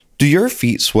Do your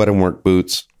feet sweat in work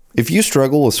boots? If you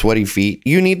struggle with sweaty feet,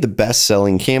 you need the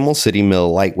best-selling Camel City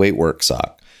Mill lightweight work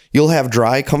sock. You'll have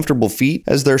dry, comfortable feet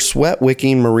as their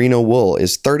sweat-wicking merino wool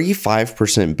is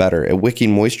 35% better at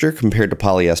wicking moisture compared to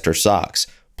polyester socks.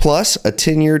 Plus, a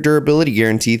 10-year durability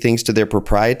guarantee thanks to their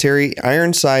proprietary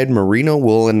Ironside merino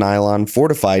wool and nylon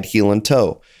fortified heel and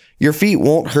toe. Your feet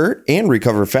won't hurt and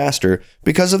recover faster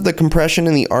because of the compression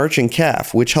in the arch and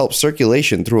calf, which helps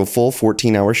circulation through a full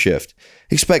 14-hour shift.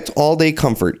 Expect all-day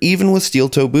comfort, even with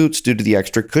steel-toe boots due to the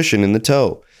extra cushion in the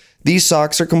toe. These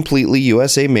socks are completely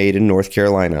USA made in North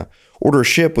Carolina. Order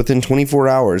ship within 24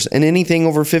 hours, and anything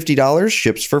over $50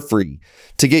 ships for free.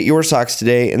 To get your socks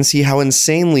today and see how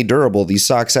insanely durable these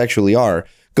socks actually are,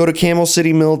 go to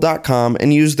CamelCityMill.com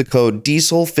and use the code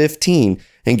DIESEL15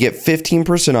 and get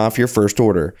 15% off your first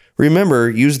order. Remember,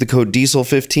 use the code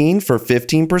DIESEL15 for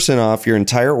 15% off your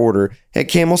entire order at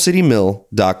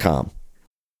CamelCityMill.com.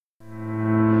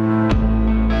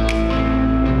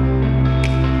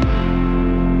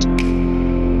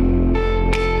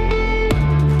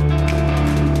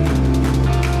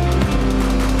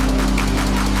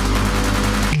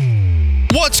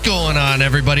 What's going on,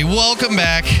 everybody? Welcome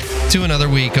back to another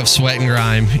week of Sweat and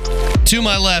Grime. To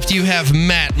my left, you have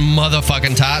Matt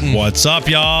motherfucking Totten. What's up,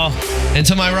 y'all? And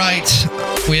to my right,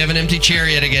 we have an empty chair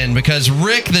yet again because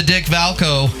Rick the Dick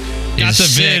Valco Got the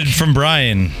sick. vid from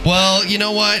Brian. Well, you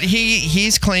know what?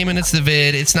 He's claiming it's the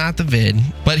vid. It's not the vid,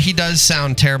 but he does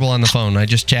sound terrible on the phone. I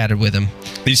just chatted with him.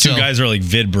 These two guys are like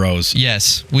vid bros.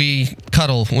 Yes, we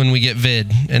cuddle when we get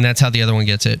vid, and that's how the other one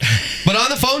gets it. But on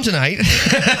the phone tonight,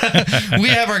 we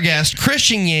have our guest,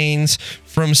 Christian Yanes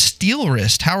from Steel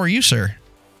Wrist. How are you, sir?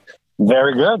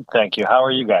 Very good, thank you. How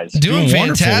are you guys? Doing wonderful.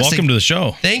 fantastic. Welcome to the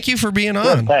show. Thank you for being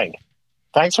on. Good,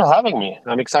 thanks for having me.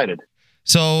 I'm excited.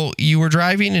 So you were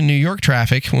driving in New York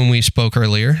traffic when we spoke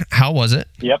earlier. How was it?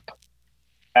 Yep,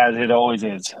 as it always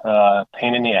is.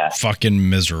 Pain in the ass. Fucking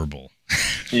miserable.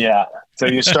 Yeah. So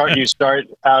you start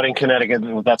out in Connecticut.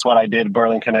 That's what I did.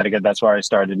 Berlin, Connecticut. That's where I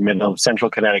started. Middle of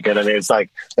Central Connecticut, and it's like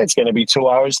it's going to be 2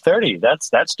 hours 30. That's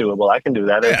doable. I can do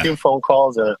that. Yeah. A few phone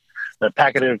calls, a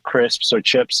packet of crisps or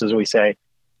chips, as we say.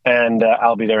 And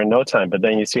I'll be there in no time. But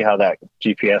then you see how that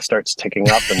GPS starts ticking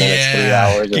up, and then it's 3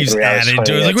 hours. And Keeps 3 hours adding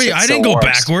to it. Like, wait, I didn't go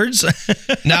backwards.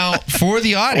 Now, for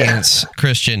the audience,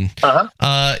 Christian,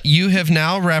 you have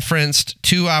now referenced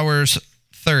 2 hours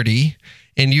 30,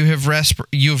 and you have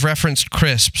referenced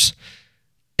crisps.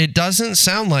 It doesn't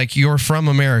sound like you're from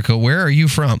America. Where are you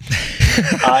from?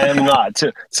 I am not.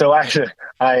 So actually,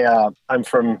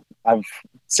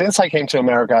 since I came to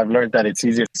America, I've learned that it's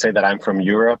easier to say that I'm from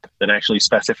Europe than actually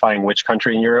specifying which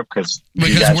country in Europe because we're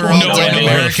all damn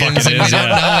Americans and we don't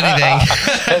know anything.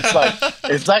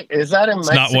 It's like, is that in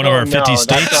Mexico? Not one of our 50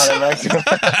 states. That's not in Mexico.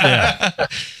 Yeah.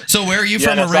 So where are you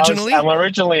from originally?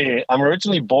 I'm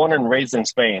originally born and raised in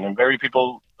Spain, and very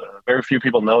few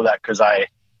people know that because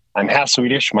I'm half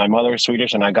Swedish. My mother is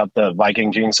Swedish, and I got the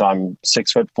Viking gene, so I'm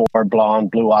 6'4", blonde,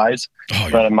 blue eyes. Oh,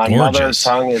 but my gorgeous. mother's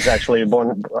tongue is actually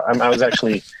born.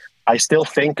 I still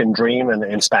think and dream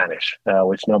in Spanish,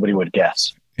 which nobody would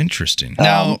guess. Interesting.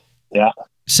 Now, yeah.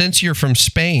 Since you're from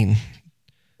Spain,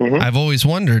 I've always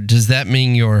wondered, does that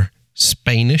mean you're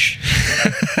Spanish?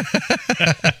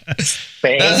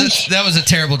 Spanish? That was a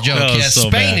terrible joke. That was Yes, so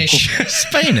Spanish.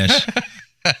 Spanish.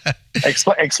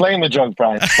 Explain the joke,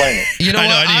 Brian. Explain it. You know I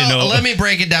know, what? I need to know. Let me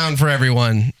break it down for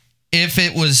everyone.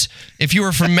 If you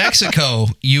were from Mexico,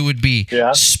 you would be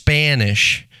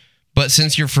Spanish. But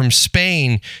since you're from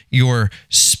Spain, you're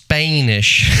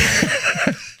Spanish.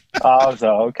 Oh,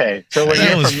 so okay. So when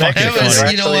you're from Mexico,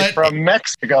 you're you know actually what? from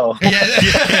Mexico. Yeah.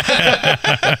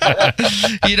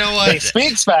 You know what? They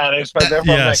speak Spanish, but they're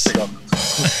from Mexico.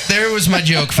 There was my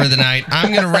joke for the night.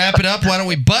 I'm going to wrap it up. Why don't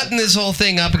we button this whole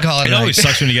thing up and call it a It night? always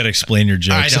sucks when you got to explain your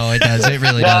jokes. I know, it does. It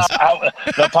really does.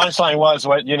 The punchline was,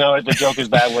 the joke is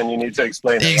bad when you need to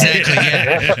explain it. Exactly,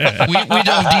 yeah. We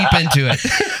dove deep into it.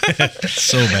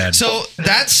 So bad. So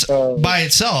that's by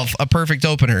itself a perfect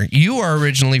opener. You are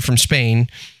originally from Spain,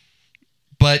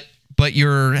 but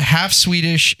you're half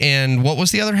Swedish, and what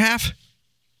was the other half?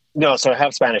 No, so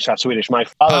half Spanish, half Swedish. My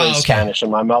father is Spanish, and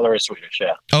my mother is Swedish,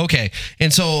 yeah. Okay.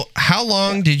 And so how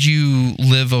long did you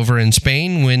live over in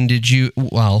Spain? Did you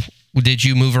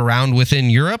move around within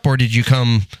Europe, or did you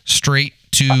come straight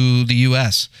to the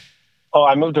U.S.? Oh,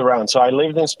 I moved around. So I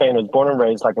lived in Spain. I was born and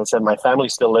raised. Like I said, my family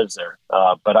still lives there.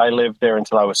 But I lived there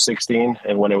until I was 16.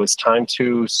 And when it was time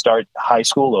to start high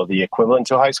school, or the equivalent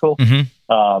to high school,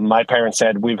 my parents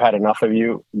said, "We've had enough of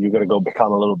you. You're going to go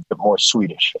become a little bit more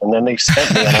Swedish." And then they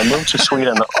sent me, and I moved to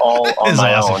Sweden all on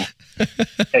my own,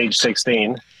 age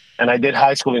 16. And I did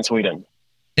high school in Sweden.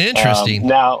 Interesting.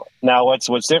 Now,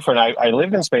 what's different? I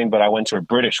lived in Spain, but I went to a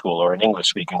British school or an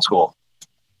English-speaking school,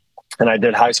 and I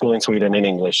did high school in Sweden in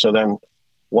English. So then,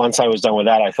 once I was done with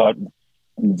that, I thought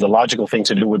the logical thing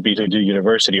to do would be to do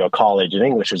university or college in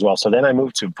English as well. So then I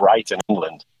moved to Brighton,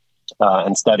 England,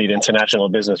 and studied international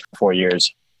business for 4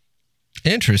 years.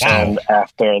 Interesting. And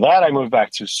after that, I moved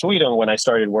back to Sweden when I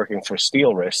started working for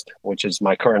Steelwrist, which is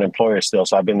my current employer still.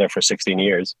 So I've been there for 16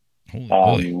 years,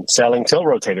 selling tilt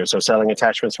rotators, so selling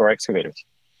attachments for excavators.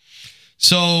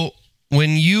 So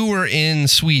when you were in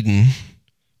Sweden,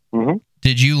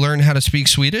 did you learn how to speak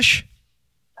Swedish?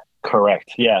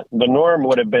 Correct. Yeah. The norm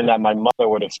would have been that my mother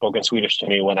would have spoken Swedish to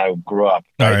me when I grew up,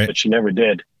 right? But she never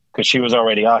did, because she was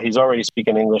already, he's already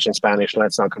speaking English and Spanish.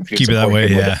 Let's not confuse Keep it that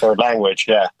way, with the third language.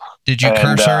 Yeah. Did you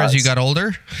curse her as you got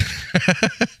older?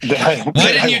 Why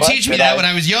didn't you teach me that when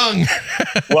I was young?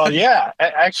 Well, yeah,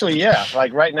 actually, yeah.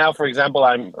 Like right now, for example,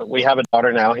 we have a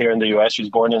daughter now here in the U.S. She's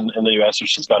born in the U.S., so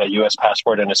she's got a U.S.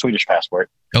 passport and a Swedish passport.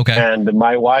 Okay. And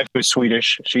my wife, who's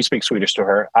Swedish, she speaks Swedish to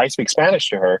her. I speak Spanish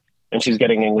to her. And she's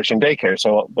getting English in daycare.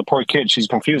 So the poor kid, she's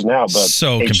confused now, but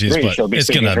so confused, but she'll be it's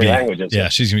going to be, languages. Yeah,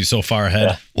 she's going to be so far ahead.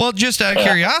 Yeah. Well, just out of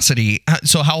curiosity,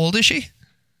 so how old is she?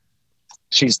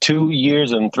 She's 2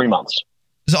 years and 3 months.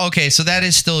 Okay, so that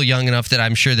is still young enough that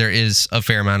I'm sure there is a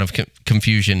fair amount of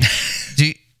confusion.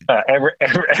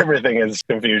 Everything is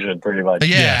confusion, pretty much.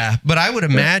 Yeah, but I would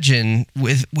imagine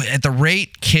with at the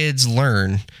rate kids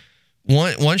learn,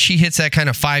 once she hits that kind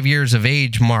of 5 years of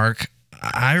age mark,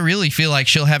 I really feel like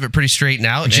she'll have it pretty straightened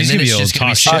out. And she's going to be able to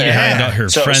talk shit behind her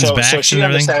friends' backs so she and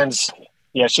everything. Understands.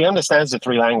 Yeah, she understands the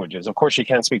 3 languages. Of course, she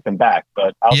can't speak them back,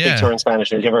 but I'll speak to her in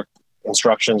Spanish and give her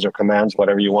instructions or commands,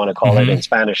 whatever you want to call it, in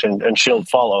Spanish, and she'll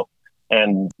follow.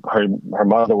 And her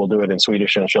mother will do it in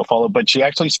Swedish, and she'll follow. But she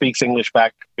actually speaks English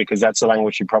back because that's the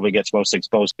language she probably gets most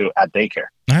exposed to at daycare.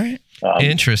 All right.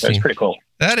 Interesting. That's pretty cool.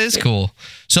 That is cool.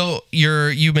 So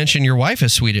you mentioned your wife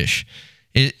is Swedish.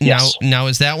 Yes. Now,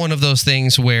 is that one of those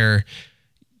things where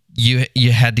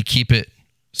you had to keep it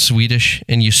Swedish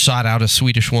and you sought out a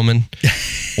Swedish woman,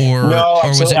 or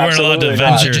was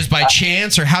it just by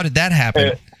chance, or how did that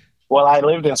happen? Well, I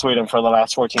lived in Sweden for the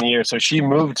last 14 years, so she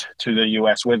moved to the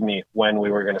U.S. with me when we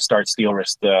were going to start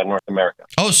Steelwrist North America.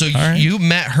 Oh, so you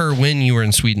met her when you were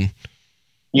in Sweden?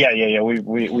 Yeah.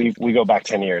 We go back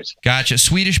 10 years. Gotcha.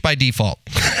 Swedish by default.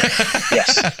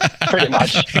 Yes, pretty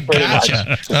much.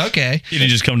 Gotcha. Okay. You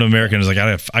didn't just come to America and was like,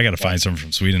 I got to find someone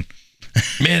from Sweden.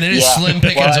 Man, it is slim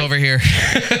pickings over here.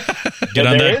 Get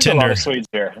on that Tinder. There is a lot of Swedes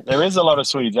here. There is a lot of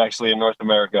Swedes actually in North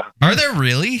America. Are there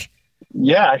really?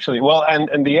 Yeah, actually. Well,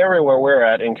 and the area where we're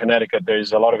at in Connecticut,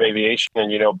 there's a lot of aviation.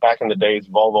 And, back in the days,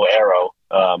 Volvo Aero,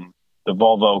 the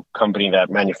Volvo company that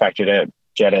manufactured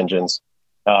jet engines,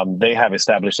 they have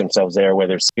established themselves there, where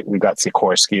we got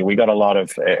Sikorsky. We got a lot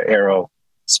of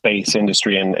aerospace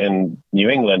industry in New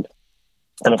England.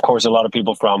 And, of course, a lot of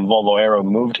people from Volvo Aero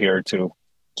moved here to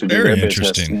do their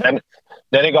business. And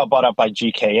then it got bought up by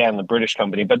GKN, the British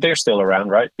company, but they're still around,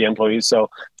 right? The employees. So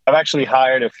I've actually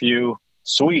hired a few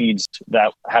Swedes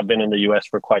that have been in the U.S.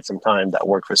 for quite some time that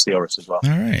work for Steelwrist as well. All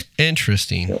right.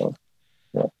 Interesting.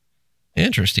 Yeah.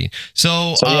 Interesting.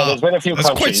 So there's been a few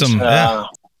countries. Quite some,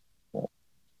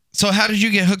 So how did you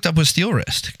get hooked up with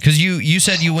Steelwrist? Because you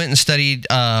said you went and studied,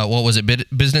 what was it,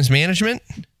 business management?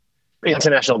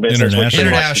 International business.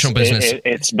 International business.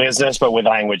 It's business, but with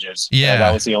languages. Yeah.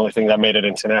 That was the only thing that made it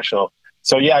international.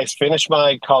 So, I finished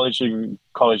my college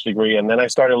degree, and then I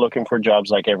started looking for jobs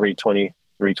like every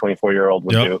 23, 24-year-old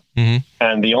would do. Mm-hmm.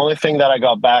 And the only thing that I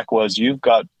got back was, you've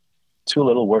got too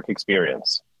little work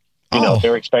experience.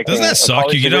 They're expecting. Doesn't that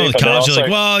suck? You get out of college, you're like,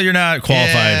 well, you're not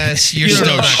qualified. Yes, you're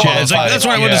still not qualified. It's like, that's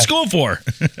what I went to school for.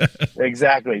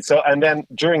 Exactly. So, and then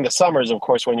during the summers, of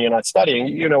course, when you're not studying,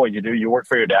 you know what you do. You work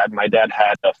for your dad. My dad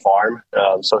had a farm,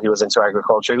 so he was into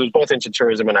agriculture. He was both into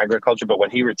tourism and agriculture, but when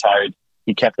he retired,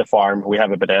 he kept the farm. We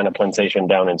have a banana plantation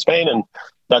down in Spain, and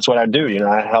that's what I do.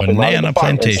 I help him out. Banana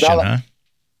plantation, huh?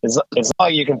 It's not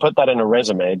like you can put that in a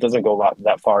resume. It doesn't go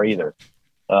that far either.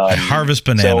 Harvest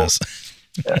bananas.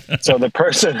 So the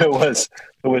person who was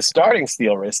starting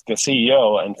Steelwrist, the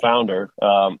CEO and founder,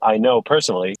 I know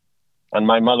personally, and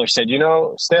my mother said,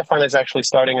 Stefan is actually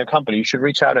starting a company. You should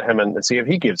reach out to him and see if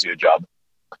he gives you a job.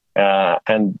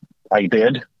 And I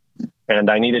did, and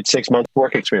I needed 6 months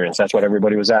work experience. That's what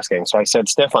everybody was asking. So I said,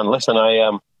 Stefan, listen,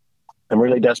 I'm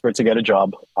really desperate to get a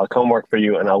job. I'll come work for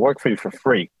you, and I'll work for you for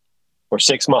free for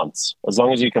 6 months, as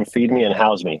long as you can feed me and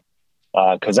house me.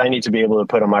 because I need to be able to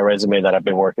put on my resume that I've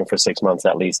been working for 6 months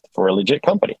at least for a legit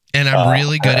company. And I'm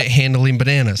really good at handling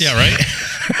bananas. Yeah, right?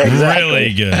 Exactly.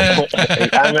 Really good.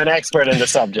 I'm an expert in the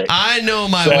subject. I know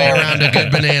my way around a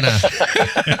good banana.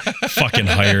 Fucking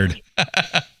hired.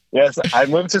 Yes, I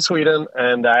moved to Sweden,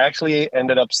 and I actually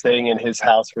ended up staying in his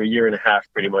house for a year and a half,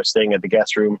 pretty much staying at the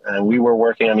guest room. And we were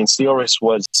working. I mean, Steelris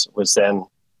was then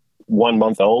 1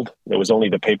 month old. It was only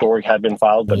the paperwork had been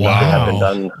filed, but nothing had been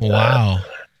done. Wow.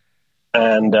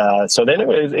 And so then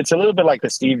it's a little bit like the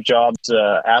Steve Jobs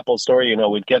Apple story. You know,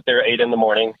 we'd get there 8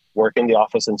 a.m, work in the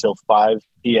office until 5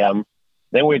 p.m.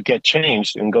 Then we'd get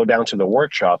changed and go down to the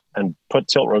workshop and put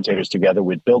tilt rotators together.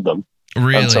 We'd build them.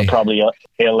 Really? Until probably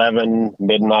 11,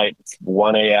 midnight,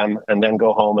 1 a.m., and then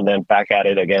go home and then back at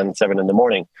it again, 7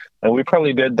 a.m. And we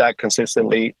probably did that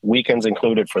consistently, weekends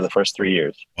included, for the first 3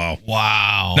 years.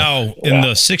 Wow. Now, in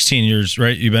the 16 years,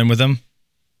 right, you've been with them?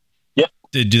 Yep.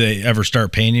 Do they ever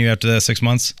start paying you after that 6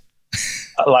 months?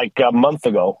 Like a month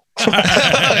ago.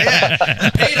 Yeah.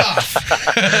 Paid off.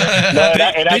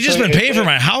 They just been paying for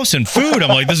my house and food. I'm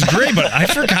like, this is great, but I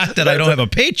forgot that I don't have a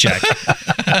paycheck.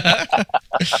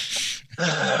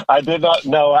 I did not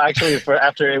know, actually.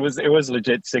 After it was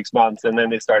legit 6 months, and then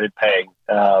they started paying.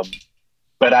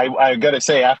 But I got to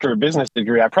say, after a business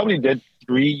degree, I probably did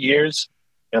 3 years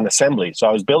in assembly. So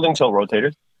I was building tilt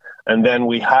rotators, and then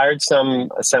we hired some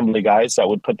assembly guys that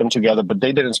would put them together, but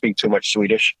they didn't speak too much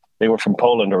Swedish. They were from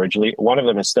Poland originally. One of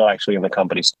them is still actually in the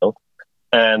company still.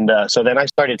 And so then I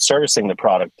started servicing the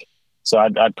product. So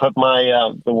I'd put my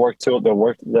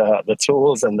the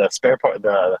tools and the spare part,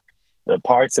 the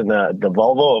parts and the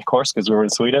Volvo, of course, because we were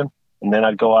in Sweden. And then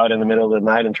I'd go out in the middle of the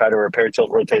night and try to repair tilt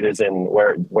rotators in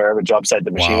wherever job site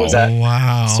the machine was at.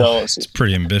 Wow. So it's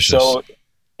pretty ambitious. So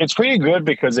it's pretty good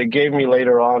because it gave me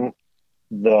later on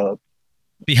the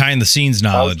behind the scenes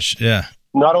knowledge. Yeah.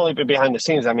 Not only behind the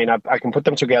scenes, I mean, I can put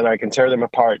them together, I can tear them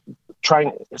apart.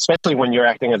 Especially when you're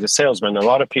acting as a salesman, a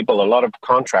lot of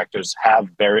contractors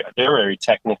they're very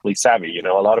technically savvy. You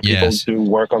know, a lot of people do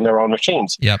work on their own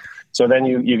machines. Yep. So then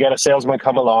you get a salesman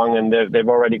come along, and they've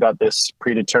already got this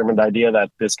predetermined idea that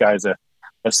this guy's a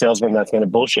salesman that's going to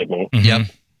bullshit me. Yep.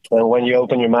 And when you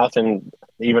open your mouth and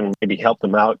even maybe help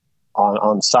them out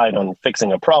on site on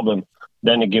fixing a problem,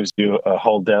 then it gives you a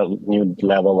whole new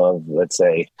level of, let's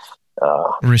say,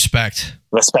 respect.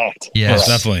 Yes,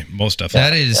 most definitely.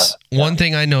 That is one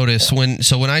thing I noticed when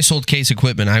I sold Case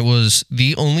Equipment, I was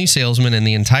the only salesman in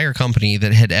the entire company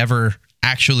that had ever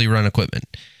actually run equipment.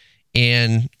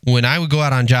 And when I would go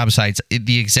out on job sites,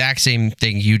 the exact same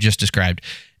thing you just described.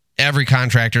 Every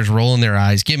contractor's rolling their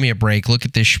eyes. Give me a break. Look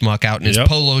at this schmuck out in his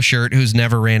polo shirt who's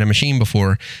never ran a machine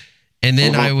before. And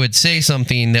then I would say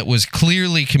something that was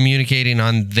clearly communicating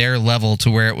on their level to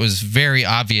where it was very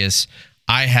obvious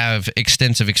I have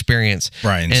extensive experience.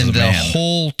 Right. And the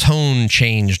whole tone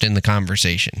changed in the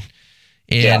conversation.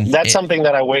 And that's something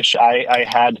that I wish I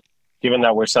had, given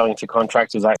that we're selling to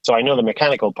contractors. So I know the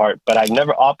mechanical part, but I've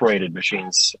never operated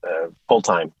machines full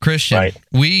time. Christian, right?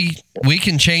 we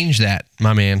can change that,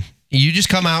 my man. You just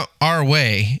come out our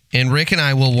way, and Rick and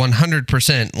I will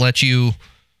 100% let you.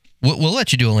 We'll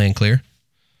let you do a land clear.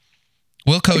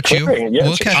 We'll coach you.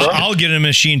 We'll I'll get a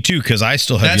machine too, because I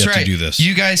still have yet to do this.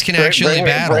 You guys can actually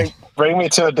battle. Bring me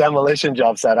to a demolition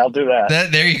job site. I'll do that.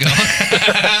 There you go.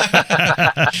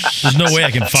 There's no way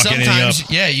I can fuck anything up.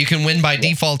 Yeah, you can win by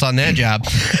default on that job.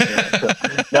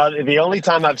 Now, the only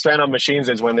time I've spent on machines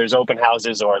is when there's open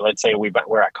houses, or let's say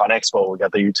we're at ConExpo, we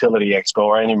got the Utility Expo,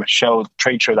 or any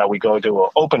trade show that we go to,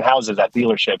 or open houses at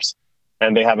dealerships,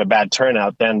 and they have a bad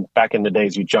turnout. Then back in the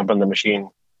days, you jump on the machine,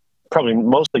 probably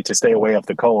mostly to stay away off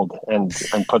the cold and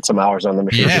put some hours on the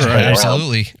machine. Yeah, right,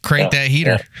 absolutely. Crank that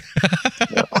heater.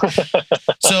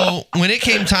 So when it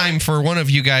came time for one of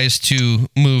you guys to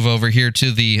move over here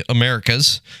to the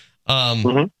Americas, how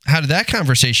did that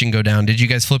conversation go down? Did you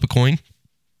guys flip a coin?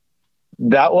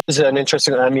 That was an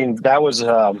interesting, that was,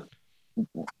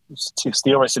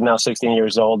 Steelris is now 16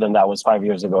 years old, and that was 5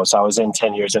 years ago. So I was in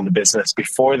 10 years in the business.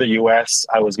 Before the US,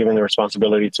 I was given the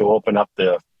responsibility to open up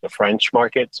the French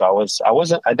market. So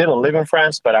I didn't live in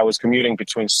France, but I was commuting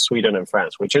between Sweden and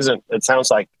France, which it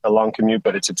sounds like a long commute,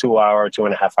 but it's a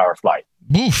 2.5 hour flight.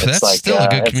 Oof, that's like, still a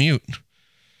good commute.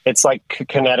 It's like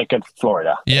Connecticut,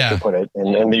 Florida, to put it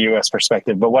in the U.S.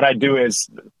 perspective. But what I do is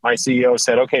my CEO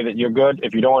said, okay, that you're good.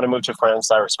 If you don't want to move to France,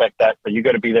 I respect that, but you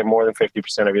got to be there more than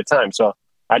 50% of your time. So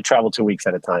I'd travel 2 weeks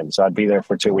at a time. So I'd be there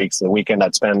for 2 weeks. The weekend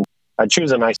I'd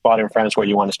choose a nice spot in France where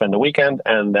you want to spend the weekend.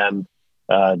 And then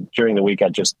during the week,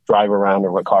 I'd just drive around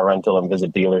or a car rental and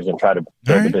visit dealers and try to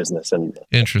build the business. And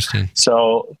interesting.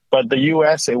 So, but the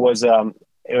U.S., it was a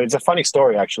funny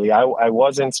story, actually. I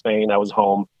was in Spain. I was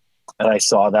home. and I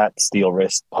saw that Steel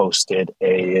Wrist posted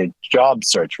a job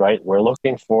search, right? We're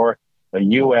looking for a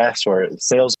US or a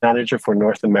sales manager for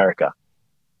North America.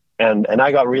 And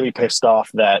I got really pissed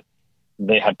off that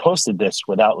they had posted this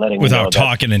without letting me know. Without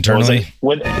talking internally?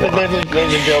 There's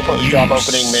a job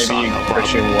opening, maybe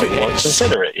Christian would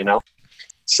consider it,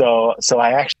 So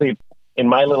I actually, in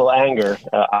my little anger,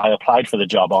 I applied for the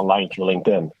job online through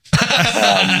LinkedIn.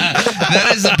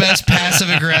 That is the best passive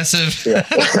aggressive. Yeah.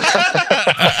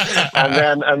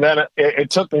 and then it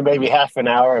took me maybe half an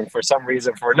hour, and for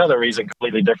another reason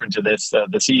completely different to this,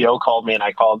 the CEO called me, and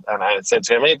I said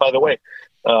to him, "Hey, by the way,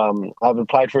 I've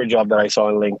applied for a job that I saw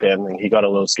on LinkedIn," and he got a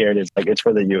little scared. It's like, it's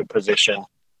for the position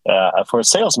for a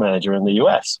sales manager in the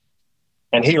US.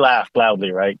 And he laughed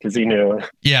loudly, right? Because he knew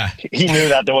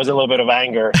that there was a little bit of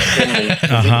anger in me.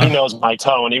 He knows my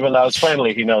tone. Even though I was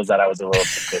friendly, he knows that I was a little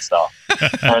bit pissed off.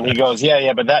 And he goes,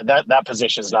 yeah, but that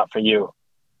position is not for you.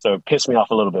 So it pissed me off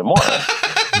a little bit more.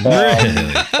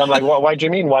 I'm like, well, why do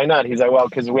you mean? Why not? He's like, well,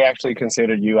 because we actually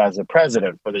considered you as a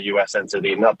president for the U.S.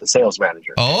 entity, not the sales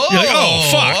manager. Oh, you're like,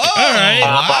 fuck. All right.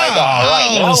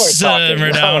 Now we're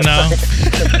simmer down now.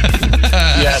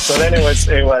 Yeah, so then it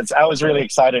was, I was really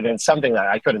excited, and something that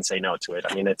I couldn't say no to it.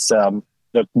 I mean, it's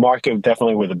the market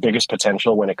definitely with the biggest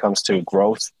potential when it comes to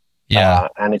growth. Yeah.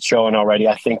 And it's showing already.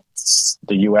 I think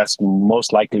the U.S.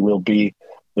 most likely will be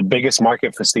the biggest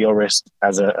market for Steel Wrist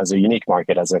as a unique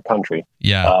market, as a country.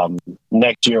 Yeah.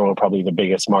 Next year will probably be the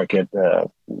biggest market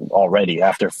already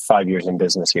after 5 years in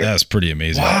business here. That's pretty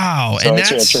amazing. Wow. So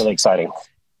it's really exciting.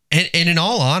 And in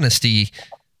all honesty,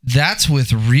 that's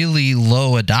with really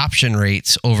low adoption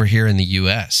rates over here in the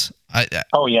U.S.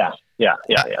 Low adoption.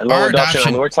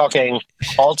 I mean, we're talking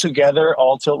altogether,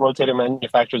 all tilt rotator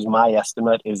manufacturers. My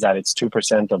estimate is that it's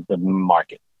 2% of the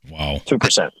market. Wow.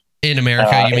 2%. In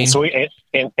America, you mean?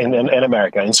 In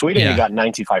America. In Sweden, you got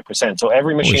 95%. So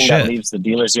every machine that leaves the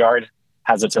dealer's yard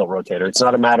has a tilt rotator. It's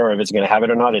not a matter of it's going to have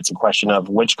it or not. It's a question of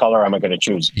which color am I going to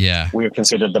choose. Yeah. We're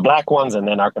considered the black ones, and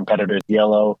then our competitors,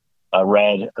 yellow,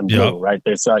 red, and blue, right?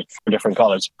 There's like 4 different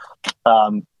colors.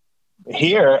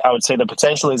 Here, I would say the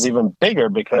potential is even bigger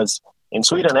because in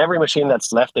Sweden, every machine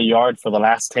that's left the yard for the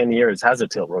last 10 years has a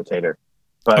tilt rotator.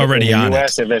 But already in the on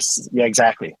US,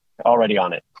 exactly. Already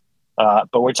on it.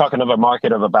 But we're talking of a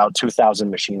market of about 2,000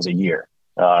 machines a year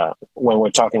when we're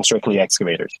talking strictly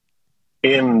excavators.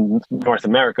 In North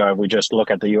America, if we just look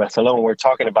at the US alone, we're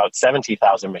talking about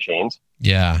 70,000 machines.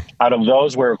 Yeah. Out of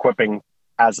those, we're equipping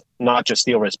as not just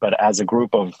Steel Wrist, but as a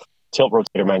group of tilt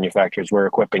rotator manufacturers, we're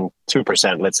equipping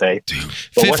 2%, let's say. Dude,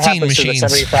 but what happens machines. to the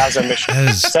 70,000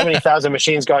 machines? 70,000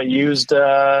 machines got used,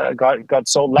 got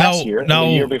sold last year, and the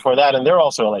year before that, and they're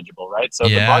also eligible, right? So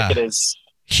the market is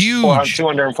huge.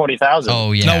 240,000.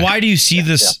 Oh, yeah. Now, why do you see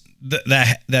this,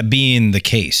 that being the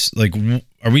case? Like,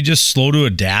 are we just slow to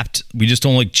adapt? We just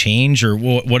don't like change, or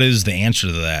what is the answer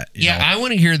to that? You know? I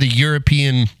want to hear the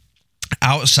European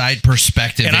outside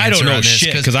perspective. And I don't know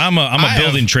shit because I'm a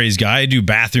building trades guy. I do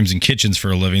bathrooms and kitchens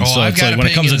for a living. So it's like when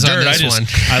it comes to dirt,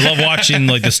 I love watching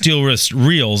like the Steel Wrist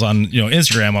reels on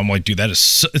Instagram. I'm like, dude, that is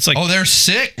so, it's like, they're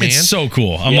sick, man. It's so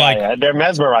cool. I'm they're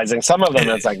mesmerizing. Some of them,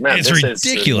 it's like, man, it's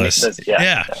ridiculous.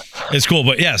 It's cool.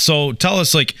 But so tell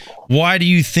us, like, why do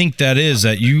you think that is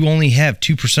that you only have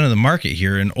 2% of the market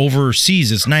here, and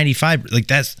overseas it's 95%?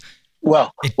 Like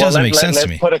it doesn't make sense to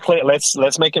me.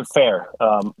 Let's make it fair.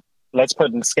 Let's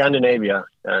put in Scandinavia,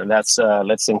 and that's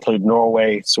let's include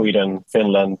Norway, Sweden,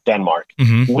 Finland, Denmark.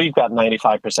 Mm-hmm. We've got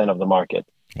 95% of the market.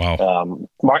 Wow.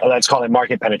 Let's call it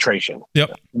market penetration.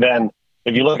 Yep. Then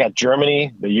if you look at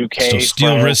Germany, the UK, so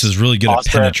Steel Wrist is really good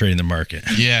Austria, at penetrating the market.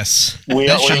 Yes. We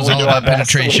do our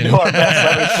best. Penetration. We do our best,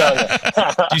 let me tell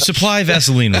you. Do you supply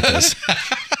Vaseline with this?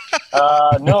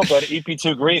 No, but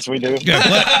EP2 grease we do.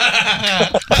 Yeah,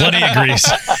 plenty of grease.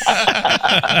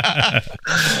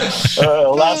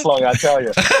 It'll last long, I tell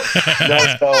you.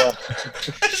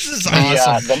 This is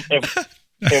awesome.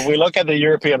 If we look at the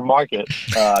European market,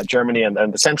 Germany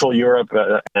and the Central Europe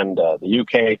and the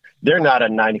UK, they're not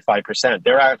at 95%.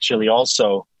 They're actually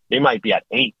they might be at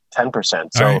 8-10%.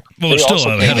 So right. Well, they still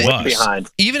also ahead came of us.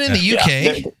 Behind. Even in the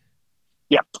UK?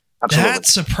 Yep, absolutely. That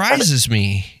surprises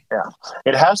me. Yeah,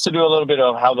 it has to do a little bit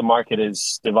of how the market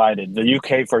is divided. The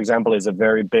UK, for example, is a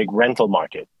very big rental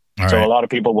market. A lot of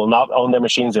people will not own their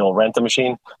machines. They'll rent a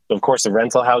machine. So of course, the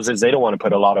rental houses, they don't want to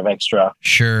put a lot of extra.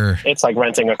 Sure. It's like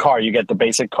renting a car. You get the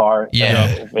basic car.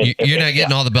 Yeah. You're not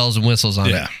getting all the bells and whistles on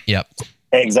it. Yep.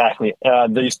 Exactly.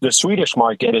 The Swedish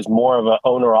market is more of an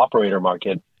owner-operator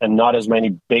market and not as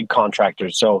many big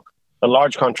contractors. So a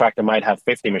large contractor might have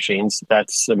 50 machines.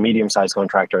 That's a medium-sized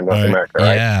contractor in North America,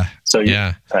 right? Yeah. So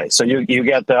you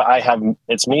get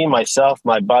it's me, myself,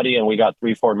 my buddy, and we got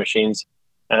 3-4 machines.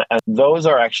 And those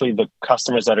are actually the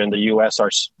customers that are in the U.S. are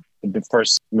the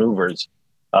first movers.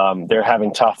 They're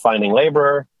having tough finding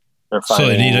labor. So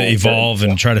they need to evolve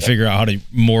and try to figure out how to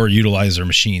more utilize their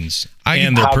machines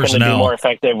and their personnel. How can they be more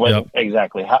effective with,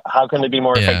 exactly. How can they be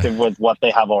more effective with what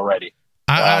they have already?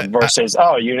 Versus,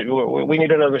 we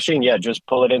need another machine. Yeah, just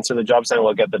pull it into the job site.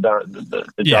 We'll get the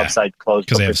job site closed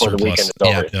before the weekend is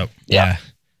over. Yeah.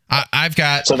 I've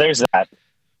got. So there's that.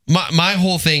 My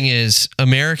whole thing is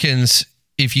Americans,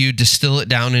 if you distill it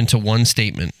down into one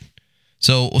statement.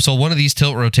 So one of these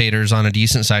tilt rotators on a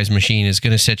decent sized machine is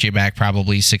going to set you back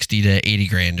probably 60 to 80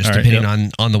 grand, just depending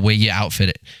on the way you outfit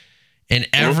it. And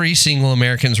every single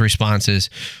American's response is,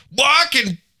 well, I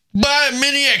can buy a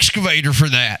mini excavator for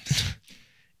that.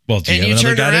 Well, do you have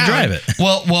another guy to drive it?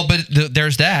 Well, but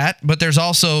there's that. But there's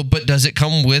also, does it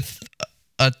come with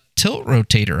a tilt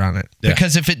rotator on it? Yeah.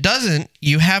 Because if it doesn't,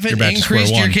 you haven't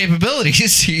increased your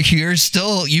capabilities.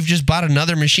 You've just bought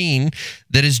another machine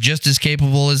that is just as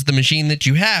capable as the machine that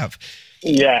you have.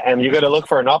 Yeah, and you got to look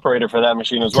for an operator for that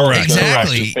machine as well. Correct.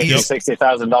 Exactly.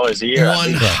 $60,000 a year.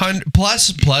 100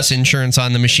 plus insurance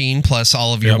on the machine, plus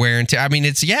all of your wear and tear. I mean,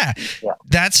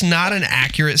 that's not an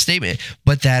accurate statement,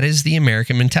 but that is the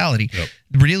American mentality. Yep.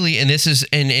 Really, and this is,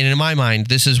 and in my mind,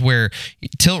 this is where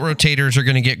tilt rotators are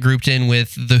going to get grouped in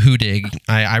with the Hudig.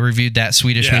 I reviewed that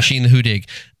Swedish machine, the Hudig.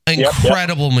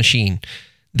 Incredible machine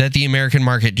that the American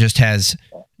market just has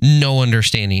no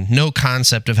understanding, no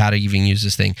concept of how to even use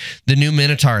this thing. The new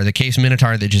Minotaur, the Case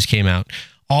Minotaur that just came out,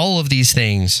 all of these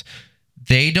things,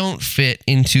 they don't fit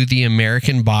into the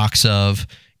American box of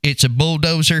it's a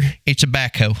bulldozer, it's a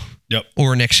backhoe,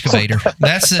 or an excavator.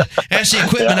 That's the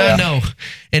equipment I know.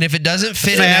 And if it doesn't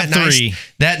fit in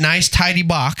that nice tidy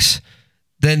box,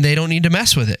 then they don't need to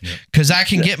mess with it. Because I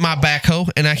can get my backhoe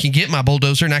and I can get my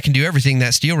bulldozer and I can do everything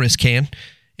that Steel Wrist can.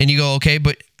 And you go, okay,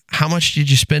 but how much did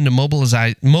you spend to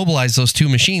mobilize those two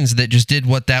machines that just did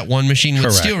what that one machine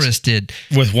with Steel Wrist did?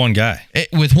 With one guy.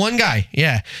 With one guy,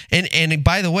 yeah. And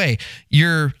by the way,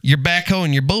 your backhoe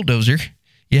and your bulldozer,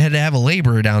 you had to have a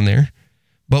laborer down there.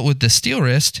 But with the Steel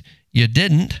Wrist, you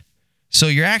didn't. So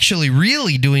you're actually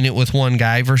really doing it with one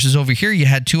guy versus over here you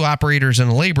had two operators and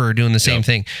a laborer doing the same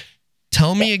thing.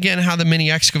 Tell me again how the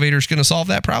mini excavator is going to solve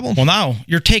that problem. Well, now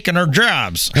you're taking our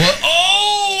jobs.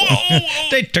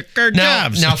 They took our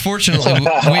jobs. Now, fortunately,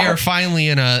 we are finally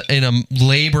in a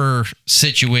labor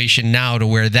situation now to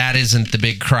where that isn't the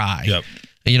big cry.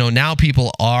 Yep. Now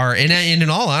people are, and in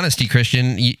all honesty,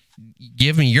 Christian,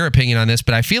 give me your opinion on this,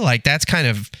 but I feel like that's kind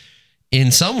of,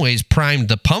 in some ways, primed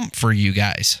the pump for you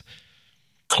guys.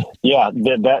 Yeah,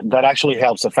 that actually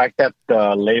helps. The fact that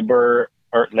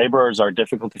laborers are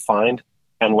difficult to find,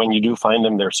 and when you do find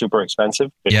them, they're super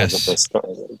expensive because of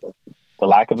the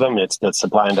lack of them. It's the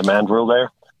supply and demand rule there.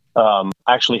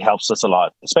 Actually helps us a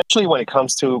lot, especially when it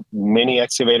comes to mini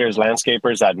excavators,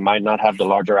 landscapers that might not have the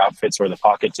larger outfits or the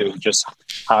pocket to just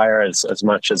hire as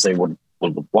much as they would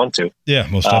want to. Yeah,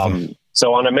 most definitely.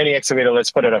 So on a mini excavator,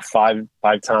 let's put it a 5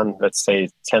 ton, let's say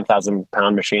 10,000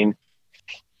 pound machine,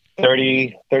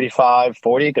 30, 35,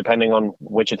 40, depending on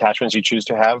which attachments you choose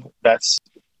to have. That's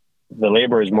the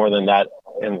labor is more than that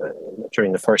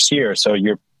during the first year. So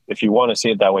if you want to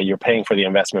see it that way, you're paying for the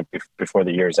investment before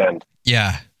the year's end.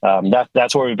 Yeah.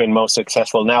 That's where we've been most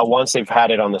successful. Now, once they've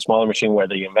had it on the smaller machine where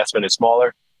the investment is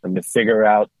smaller and they figure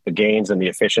out the gains and the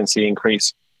efficiency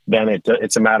increase, then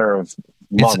it's a matter of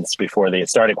months before they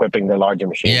start equipping the larger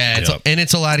machines. Yeah.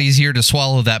 It's a lot easier to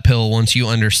swallow that pill once you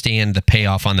understand the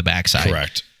payoff on the backside.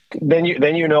 Correct. Then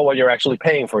you know what you're actually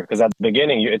paying for, because at the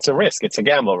beginning it's a risk, it's a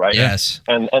gamble, right? Yes.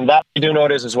 And that you do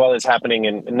notice as well is happening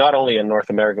in not only in North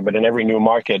America but in every new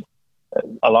market.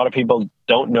 A lot of people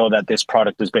don't know that this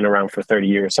product has been around for 30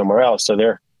 years somewhere else, so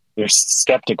they're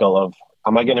skeptical of,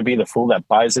 am I going to be the fool that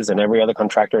buys this and every other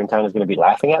contractor in town is going to be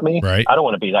laughing at me? Right. I don't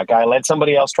want to be that guy. Let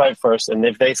somebody else try it first, and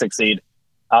if they succeed,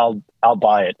 I'll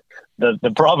buy it.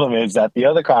 The problem is that the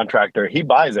other contractor, he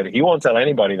buys it, he won't tell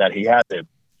anybody that he has it.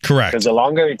 Correct. Because the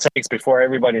longer it takes before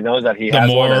everybody knows that he has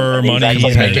more one, and money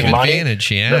he's making money,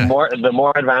 advantage, yeah. The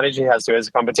more advantage he has to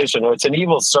his competition. It's an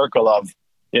evil circle of,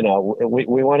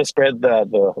 we want to spread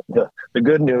the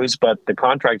good news, but the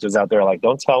contractors out there are like,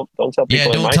 don't tell people. Yeah,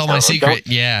 don't tell my secret.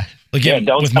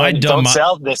 Don't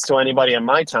sell this to anybody in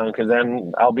my town, because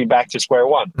then I'll be back to square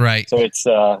one. Right. So it's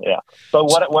But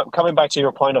what coming back to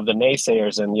your point of the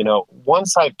naysayers, and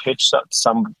once I pitched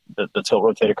the tilt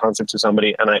rotator concept to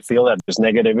somebody, and I feel that there's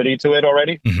negativity to it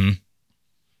already,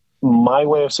 my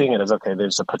way of seeing it is, okay,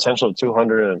 there's a potential of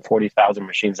 240,000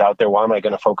 machines out there. Why am I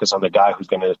going to focus on the guy who's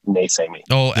going to naysay me?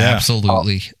 Oh, yeah.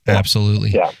 Absolutely. Absolutely.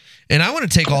 Yeah. And I want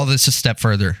to take all this a step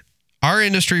further. Our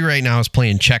industry right now is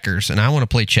playing checkers, and I want to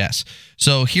play chess.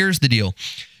 So here's the deal.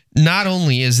 Not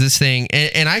only is this thing,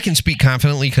 and I can speak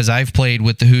confidently because I've played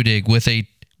with the Hoodig with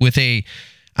a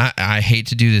I hate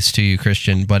to do this to you,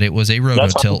 Christian, but it was a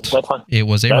rototilt. That's fine. It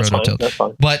was a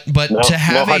rototilt. But to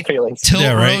have a tilt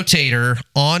rotator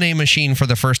on a machine for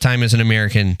the first time as an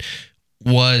American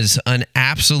was an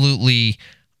absolutely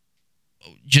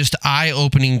just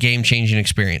eye-opening, game-changing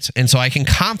experience. And so I can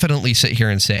confidently sit here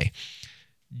and say,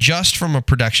 just from a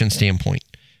production standpoint,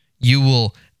 you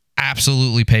will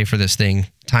absolutely pay for this thing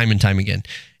time and time again.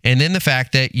 And then the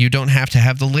fact that you don't have to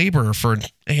have the labor for,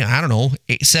 I don't know,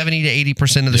 70 to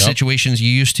 80% of the situations you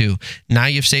used to. Now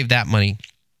you've saved that money.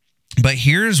 But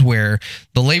here's where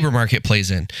the labor market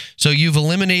plays in. So you've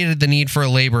eliminated the need for a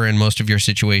labor in most of your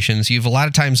situations. You've a lot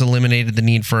of times eliminated the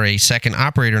need for a second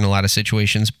operator in a lot of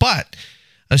situations. But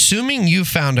assuming you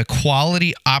found a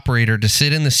quality operator to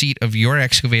sit in the seat of your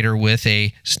excavator with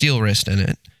a steel wrist in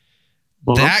it,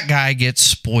 that guy gets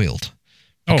spoiled.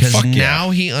 Because now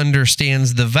he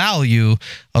understands the value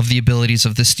of the abilities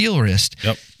of the steel wrist.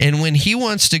 Yep. And when he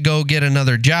wants to go get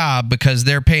another job because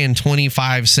they're paying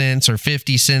 25 cents or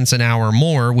 50 cents an hour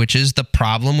more, which is the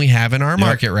problem we have in our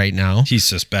market right now. He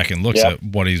sits back and looks at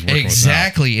what he's working with.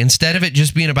 Exactly. Instead of it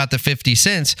just being about the 50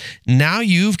 cents, now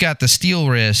you've got the steel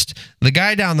wrist. The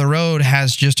guy down the road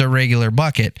has just a regular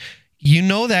bucket. You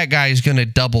know that guy's going to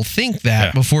double think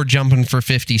that before jumping for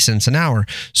 50 cents an hour.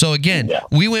 So again,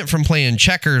 we went from playing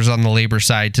checkers on the labor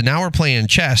side to now we're playing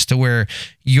chess, to where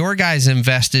your guys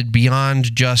invested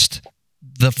beyond just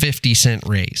the 50 cent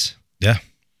raise. Yeah.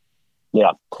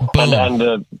 Yeah.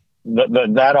 And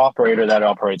that operator that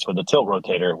operates with a tilt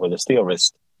rotator with a steel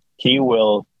wrist, he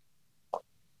will,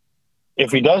 if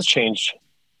he does change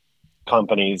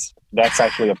companies, that's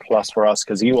actually a plus for us,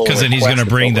 because then he's going to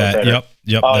bring that that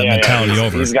mentality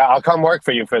over. I'll come work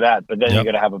for you for that, but then you're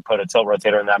going to have to put a tilt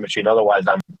rotator in that machine. Otherwise,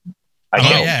 I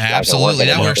can't. Absolutely,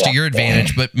 that works to your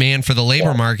advantage. But man, for the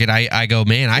labor market, I go,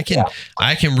 man, I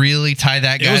can really tie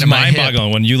that guy. It was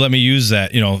mind-boggling when you let me use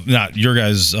that. Not your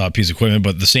guys' piece of equipment,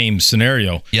 but the same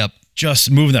scenario. Yep.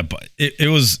 Just moving that, but it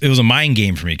was a mind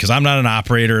game for me, because I'm not an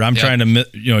operator. I'm trying to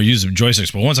use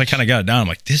joysticks, but once I kind of got it down, I'm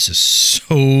like, this is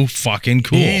so fucking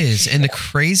cool. It is, and the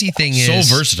crazy thing is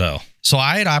so versatile. So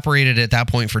I had operated at that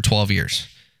point for 12 years.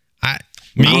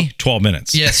 12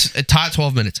 minutes. Yes, taught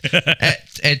 12 minutes.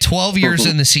 At 12 years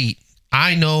in the seat,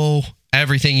 I know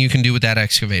everything you can do with that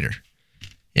excavator.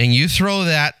 And you throw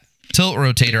that tilt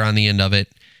rotator on the end of it,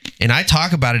 and I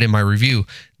talk about it in my review,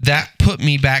 that put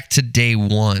me back to day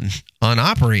one on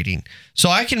operating. So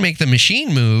I can make the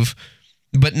machine move,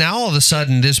 but now all of a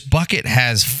sudden this bucket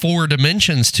has 4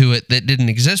 dimensions to it that didn't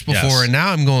exist before. Yes. And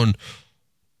now I'm going,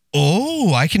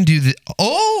 I can do the.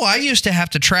 I used to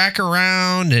have to track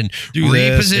around and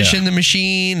reposition the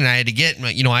machine, and I had to get,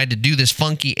 I had to do this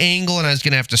funky angle, and I was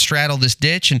going to have to straddle this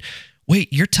ditch. And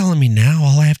wait, you're telling me now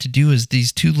all I have to do is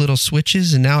these 2 little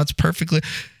switches, and now it's perfectly.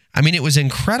 I mean, it was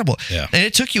incredible. Yeah. And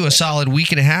it took you a solid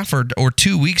week and a half or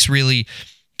 2 weeks really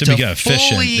to be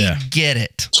efficient, get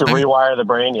it. To rewire the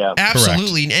brain,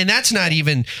 Absolutely. Correct. And that's not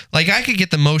even, like, I could get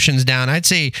the motions down. I'd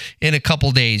say in a couple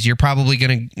days, you're probably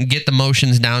going to get the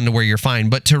motions down to where you're fine.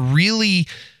 But to really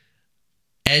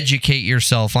educate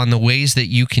yourself on the ways that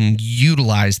you can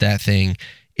utilize that thing,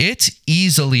 it's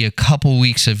easily a couple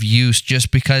weeks of use,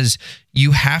 just because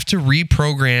you have to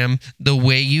reprogram the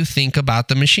way you think about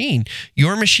the machine.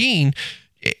 Your machine,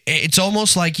 it's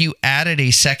almost like you added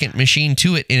a second machine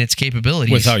to it in its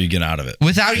capabilities. Without you getting out of it.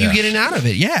 Without you getting out of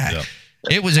it, Yep.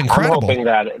 It was incredible. I'm hoping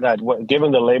that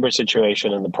given the labor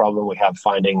situation and the problem we have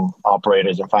finding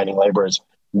operators and finding laborers,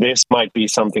 this might be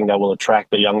something that will attract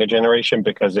the younger generation,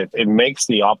 because it makes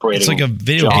the operating. It's like a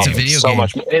video game. It's a video game.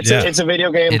 Much. It's a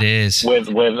video game. It is with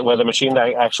a machine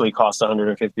that actually costs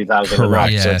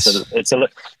 $150,000. Yes. So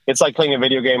it's like playing a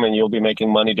video game, and you'll be making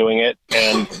money doing it.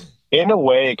 And in a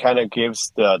way, it kind of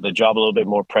gives the job a little bit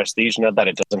more prestige, not that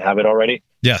it doesn't have it already.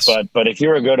 Yes. But if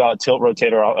you're a good tilt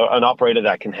rotator, an operator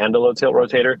that can handle a tilt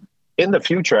rotator in the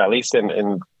future, at least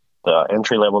in the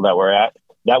entry level that we're at,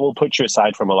 that will put you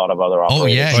aside from a lot of other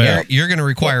operators. You're going to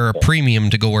require a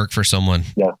premium to go work for someone.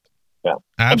 Yeah.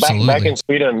 Absolutely.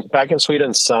 Back in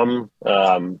Sweden, some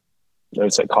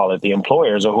let's call it the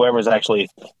employers or whoever's actually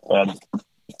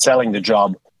selling the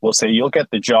job will say, you'll get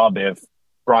the job if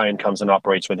Brian comes and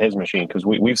operates with his machine, because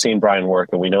we've seen Brian work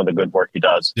and we know the good work he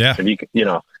does. Yeah.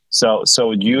 If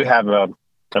so you have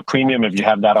a premium if you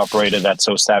have that operator that's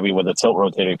so savvy with a tilt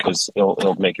rotator, because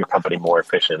it'll make your company more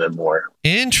efficient and more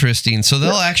interesting. So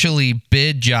they'll actually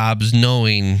bid jobs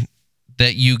knowing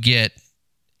that you get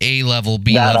A level,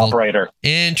 B that level operator.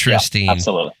 Interesting. Yeah,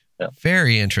 absolutely. Yeah.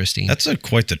 Very interesting. That's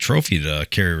quite the trophy to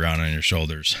carry around on your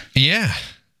shoulders. Yeah.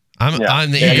 You got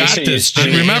this.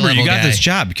 Remember, you got this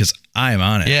job because I'm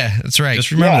on it. Yeah, that's right. Just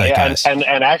remember that, guys. And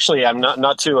actually, I'm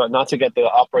not to get the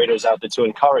operators out there to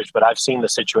encourage, but I've seen the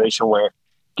situation where,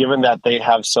 given that they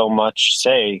have so much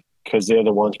say, because they're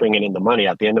the ones bringing in the money,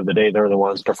 at the end of the day, they're the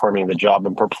ones performing the job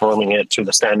and performing it to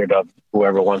the standard of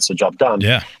whoever wants the job done.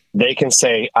 Yeah. They can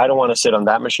say, I don't want to sit on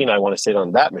that machine. I want to sit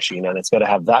on that machine. And it's going to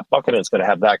have that bucket. And it's going to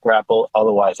have that grapple.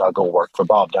 Otherwise, I'll go work for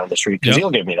Bob down the street because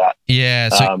he'll give me that. Yeah.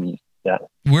 So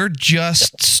we're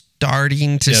just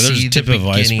starting to see the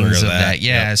beginnings of that.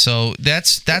 Yeah. So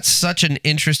that's such an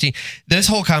interesting, this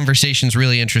whole conversation is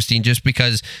really interesting just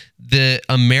because the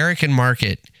American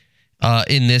market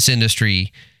in this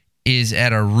industry is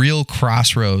at a real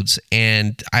crossroads.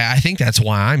 And I think that's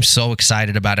why I'm so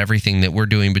excited about everything that we're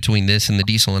doing between this and the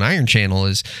Diesel and Iron channel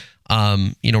is,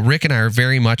 Rick and I are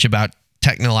very much about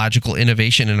technological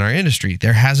innovation in our industry.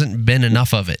 There hasn't been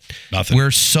enough of it. Nothing. We're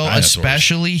so,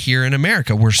 especially here in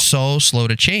America, we're so slow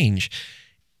to change.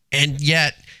 And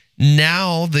yet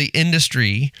now the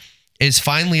industry is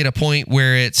finally at a point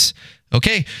where it's,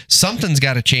 okay, something's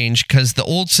got to change because the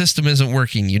old system isn't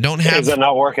working. You don't have... It's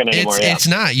not working anymore. It's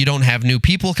not. You don't have new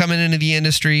people coming into the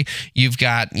industry. You've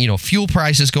got, fuel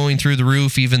prices going through the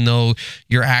roof, even though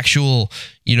your actual,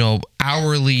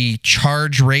 hourly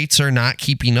charge rates are not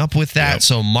keeping up with that. Yep.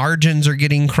 So margins are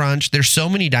getting crunched. There's so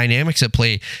many dynamics at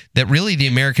play that really the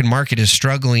American market is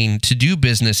struggling to do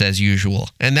business as usual.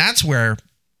 And that's where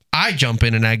I jump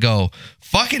in and I go,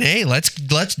 fucking A, let's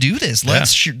do this.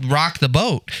 Let's rock the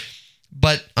boat.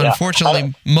 But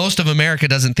unfortunately, most of America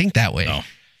doesn't think that way. No.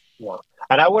 Yeah.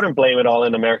 And I wouldn't blame it all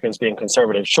in Americans being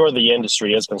conservative. Sure, the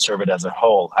industry is conservative as a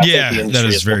whole. I think the industry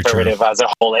is conservative as a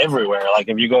whole everywhere. Like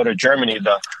if you go to Germany,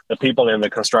 the people in the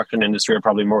construction industry are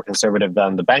probably more conservative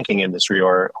than the banking industry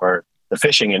or the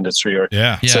fishing industry.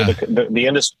 So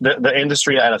the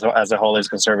industry as a whole is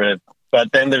conservative.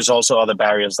 But then there's also other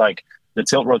barriers like the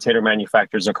tilt rotator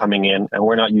manufacturers are coming in and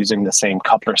we're not using the same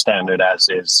coupler standard as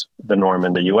is the norm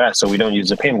in the US. So we don't use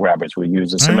the pin grabbers. We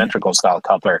use a symmetrical style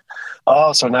coupler.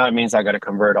 Oh, so now it means I got to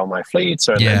convert all my fleets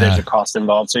or then there's a cost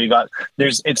involved. So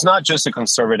it's not just the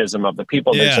conservatism of the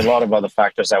people. There's a lot of other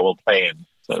factors that will play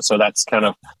in. So that's kind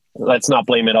of, let's not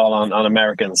blame it all on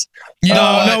Americans.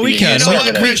 No, we can.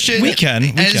 Christian, we can.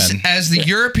 As the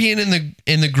European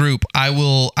in the group, I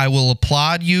will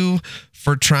applaud you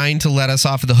for trying to let us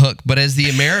off the hook. But as the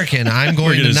American, I'm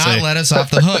going to not let us off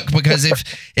the hook because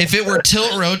if it were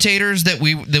tilt rotators that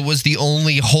was the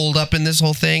only hold up in this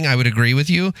whole thing, I would agree with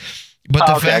you. But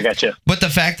I got you. But the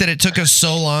fact that it took us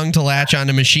so long to latch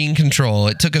onto machine control,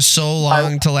 it took us so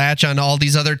long to latch on all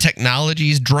these other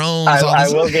technologies, drones. I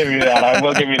will give you that.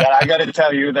 I got to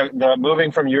tell you, the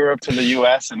moving from Europe to the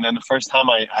U.S. and then the first time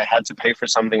I had to pay for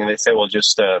something, and they say, "Well,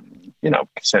 just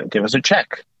give us a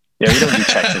check." Yeah, we don't do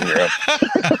checks in Europe.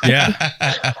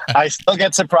 I still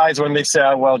get surprised when they say,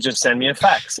 "Well, just send me a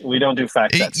fax." We don't do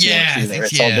fax.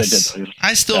 It's all digital.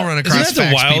 I still run across Isn't that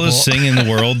the wildest thing in the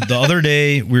world? The other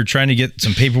day, we were trying to get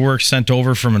some paperwork sent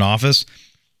over from an office,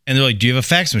 and they're like, "Do you have a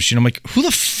fax machine?" I'm like, "Who the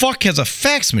fuck has a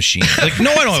fax machine?" Like,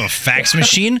 no, I don't have a fax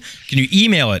machine. Can you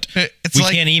email it? We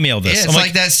can't email this. Yeah, it's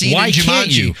like that scene in Jumanji.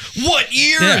 Can't you? What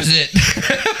year is it?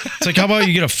 It's like, how about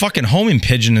you get a fucking homing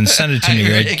pigeon and send it to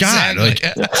me? Like, exactly.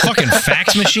 God, like fucking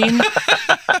fax machine.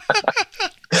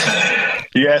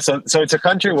 Yeah, so it's a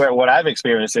country where what I've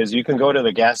experienced is you can go to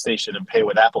the gas station and pay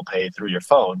with Apple Pay through your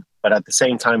phone, but at the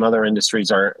same time, other industries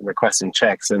are requesting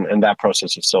checks, and that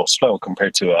process is so slow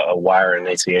compared to a wire and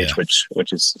ACH,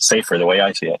 which is safer the way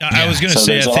I see it. I was going to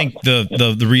say, I think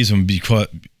the reason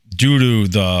due to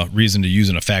the reason to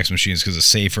using a fax machine is because it's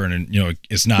safer and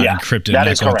it's not encrypted. That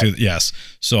is correct. Yes,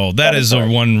 so that is the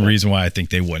one reason why I think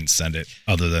they wouldn't send it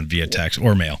other than via text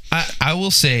or mail. I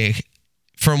will say.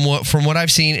 From what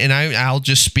I've seen, and I'll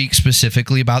just speak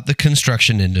specifically about the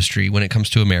construction industry when it comes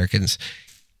to Americans.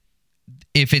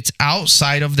 If it's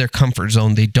outside of their comfort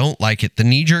zone, they don't like it. The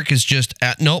knee jerk is just,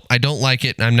 nope, I don't like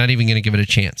it. I'm not even going to give it a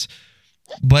chance.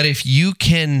 But if you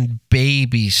can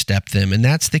baby step them, and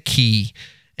that's the key,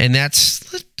 and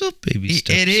that's little baby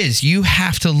steps. It is. You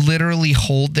have to literally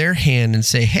hold their hand and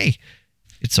say, hey,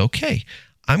 it's okay.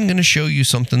 I'm going to show you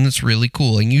something that's really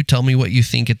cool, and you tell me what you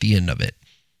think at the end of it.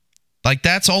 Like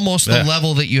that's almost the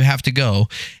level that you have to go.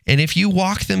 And if you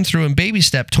walk them through and baby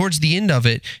step towards the end of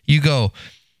it, you go,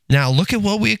 now look at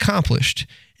what we accomplished.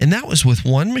 And that was with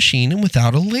one machine and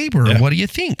without a laborer. Yeah. What do you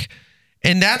think?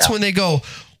 And that's when they go,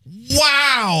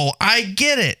 wow, I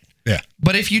get it. Yeah.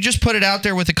 But if you just put it out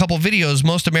there with a couple videos,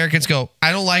 most Americans go,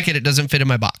 I don't like it. It doesn't fit in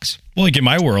my box. Well, like in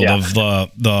my world of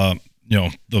the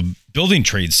building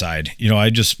trade side, I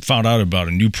just found out about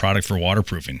a new product for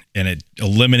waterproofing, and it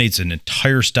eliminates an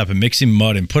entire step of mixing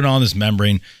mud and putting on this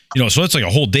membrane, so it's like a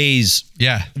whole day's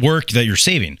work that you're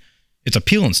saving. It's a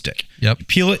peel and stick. Yep. You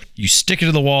peel it, you stick it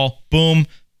to the wall, boom,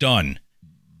 done.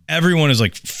 Everyone is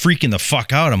like freaking the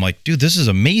fuck out. I'm like, dude, this is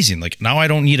amazing. Like now I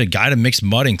don't need a guy to mix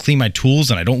mud and clean my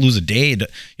tools, and I don't lose a day.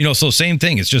 So same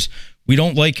thing. It's just, we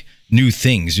don't like new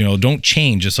things, don't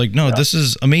change. It's like, no, this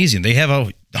is amazing. They have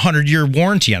a 100-year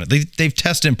warranty on it. They've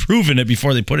tested and proven it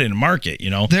before they put it in the market,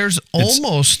 There's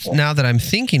almost, now that I'm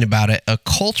thinking about it, a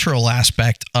cultural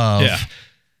aspect of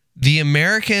the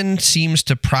American seems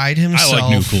to pride himself. I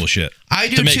like new cool shit. I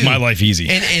do to make too. My life easy.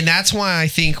 And that's why I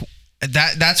think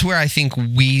that's where I think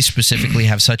we specifically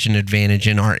have such an advantage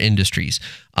in our industries.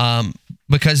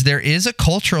 Because there is a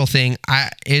cultural thing.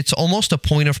 It's almost a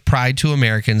point of pride to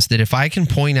Americans that if I can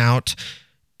point out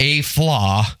a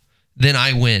flaw, then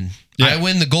I win. Yeah. I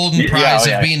win the golden prize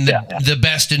of being the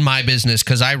best in my business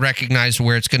because I recognize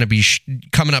where it's going to be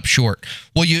coming up short.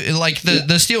 Well, you like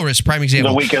the steel wrist, prime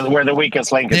example. Where the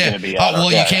weakest link is going to be. Oh,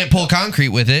 well, you can't pull concrete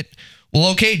with it.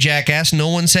 Well, okay, jackass, no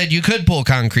one said you could pull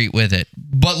concrete with it.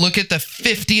 But look at the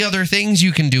 50 other things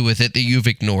you can do with it that you've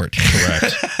ignored.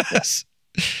 Correct.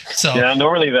 So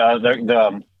normally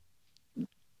the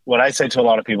what I say to a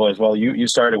lot of people is, well, you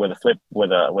started with a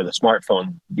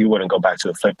smartphone. You wouldn't go back to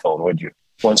the flip phone, would you?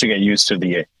 Once you get used to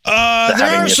the there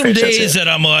are some days that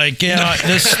I'm like,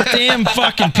 this damn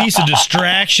fucking piece of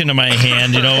distraction in my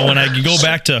hand, when I go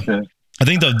back to I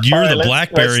think the year of the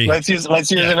BlackBerry. Let's use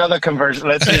another conversion.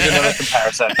 Let's use another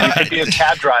comparison. You could be a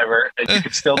cab driver and you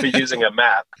could still be using a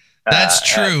map. That's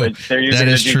true. But they're using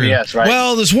the GPS, right?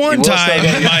 Well, this one time,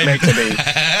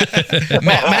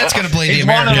 Matt's going to play the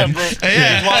American.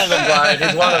 He's one of them, Brian.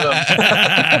 He's one of them.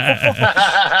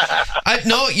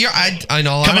 I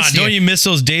know. Come on, don't you miss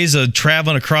those days of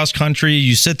traveling across country?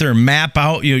 You sit there and map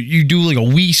out. You do like a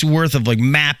week's worth of like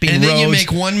mapping and roads. And then you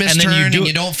make one misturn and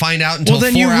you don't find out until 4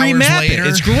 hours later.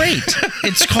 It's great.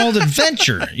 It's called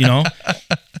adventure, You know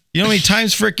how many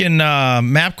times freaking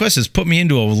MapQuest has put me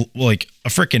into a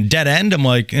freaking dead end? I'm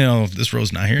like, this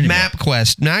road's not here anymore.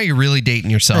 MapQuest. Now you're really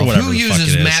dating yourself. Who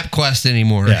uses MapQuest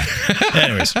anymore? Yeah.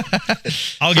 Anyways,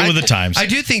 I'll get with the times. I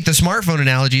do think the smartphone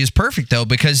analogy is perfect though,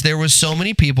 because there was so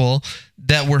many people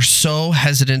that were so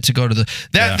hesitant to go to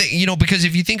because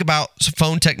if you think about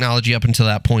phone technology up until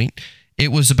that point, it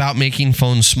was about making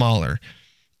phones smaller.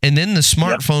 And then the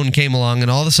smartphone came along, and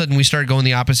all of a sudden we started going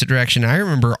the opposite direction. I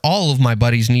remember all of my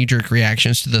buddies' knee-jerk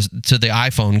reactions to the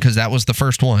iPhone because that was the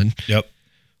first one. Yep.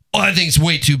 Oh, I think it's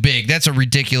way too big. That's a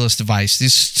ridiculous device.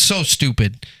 It's so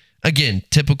stupid. Again,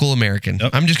 typical American.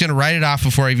 Yep. I'm just going to write it off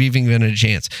before I've even given it a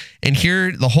chance. And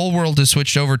here, the whole world has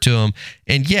switched over to them.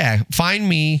 And find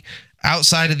me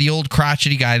outside of the old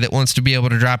crotchety guy that wants to be able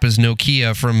to drop his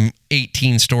Nokia from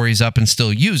 18 stories up and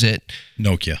still use it.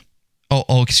 Nokia.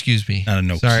 Oh, excuse me. Not a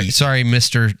Nokia. Sorry,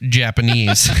 Mr.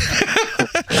 Japanese.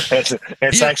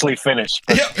 It's actually Finnish.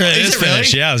 Yeah, it is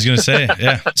Finnish. Really? Yeah, I was going to say.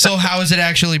 Yeah. So how is it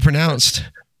actually pronounced?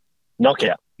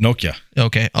 Nokia.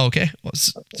 Okay.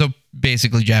 So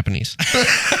basically Japanese.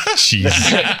 Jeez.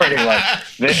 Pretty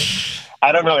much.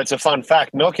 I don't know. It's a fun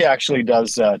fact. Nokia actually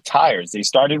does tires. They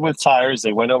started with tires.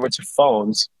 They went over to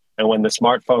phones. And when the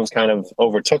smartphones kind of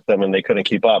overtook them and they couldn't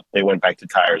keep up, they went back to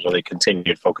tires, or they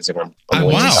continued focusing on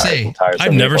tires.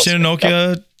 I've never seen a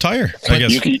Nokia tire. I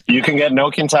guess you can get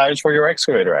Nokian tires for your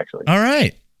excavator, actually. All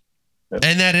right.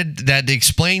 And that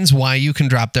explains why you can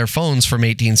drop their phones from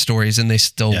 18 stories and they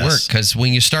still work. Because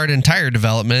when you start in tire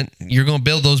development, you're going to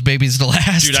build those babies to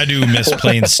last. Dude, I do miss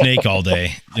playing Snake all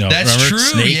day. That's remember? true.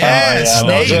 Snake? Yeah,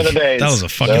 Snake. Those are the days. That was a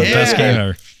fucking best game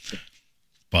ever.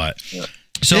 But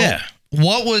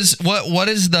what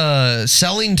is the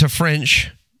selling to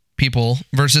French people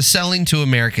versus selling to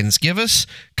Americans? Give us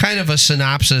kind of a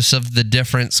synopsis of the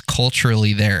difference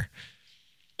culturally there.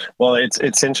 Well,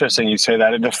 it's interesting you say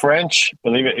that. The French,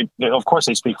 believe it, of course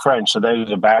they speak French, so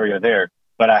there's a barrier there.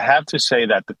 But I have to say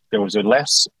that there was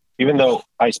even though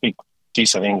I speak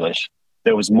decent English,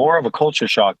 there was more of a culture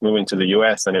shock moving to the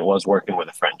U.S. than it was working with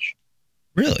the French.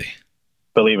 Really?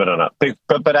 Believe it or not.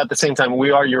 But at the same time, we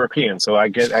are European, so I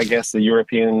guess the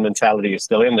European mentality is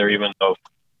still in there, even though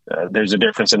there's a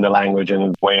difference in the language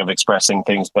and way of expressing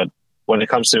things. But when it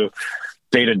comes to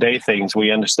day-to-day things, we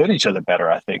understood each other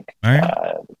better, I think. All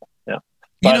right.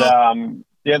 But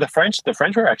the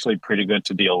French were actually pretty good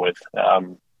to deal with.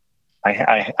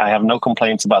 I have no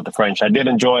complaints about the French. I did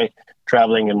enjoy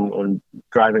traveling and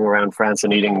driving around France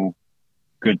and eating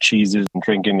good cheeses and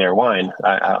drinking their wine.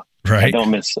 I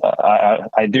don't miss.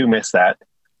 I do miss that.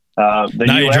 Now US,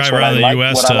 you drive around the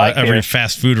U.S. to every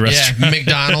fast food restaurant. Yeah,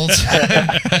 McDonald's.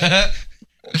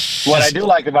 What I do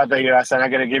like about the U.S., and I'm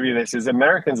going to give you this, is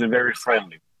Americans are very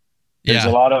friendly. There's a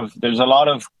lot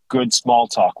of good small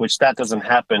talk, which that doesn't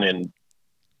happen in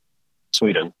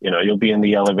Sweden. You'll be in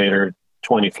the elevator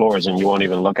 20 floors and you won't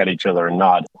even look at each other and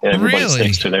nod. And everybody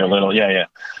sticks to their little,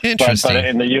 Interesting. But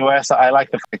in the U.S., I like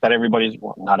the fact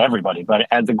that not everybody, but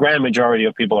the grand majority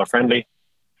of people are friendly,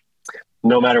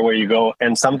 no matter where you go.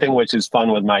 And something which is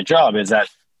fun with my job is that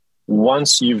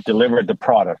once you've delivered the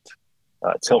product,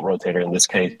 tilt rotator in this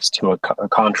case, to a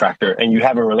contractor, and you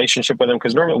have a relationship with them,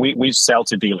 because normally we sell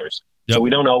to dealers. Yep. So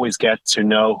we don't always get to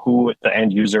know who the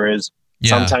end user is.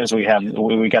 Yeah. Sometimes we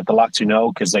get the luck to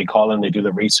know because they call and they do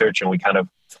the research and we kind of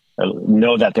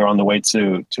know that they're on the way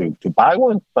to buy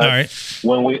one. But all right.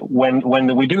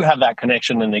 when we do have that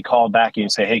connection and they call back and you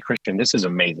say, hey, Christian, this is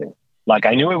amazing. Like,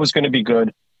 I knew it was going to be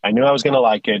good. I knew I was going to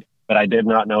like it, but I did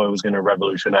not know it was going to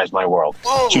revolutionize my world.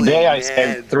 Today, I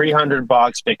spent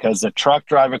 $300 because the truck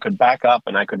driver could back up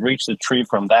and I could reach the tree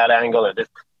from that angle.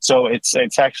 So it's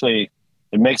actually,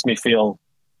 it makes me feel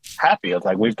happy. It's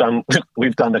like we've done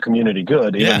the community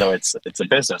good, even though it's a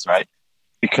business, right?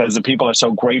 Because the people are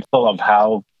so grateful of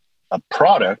how a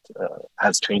product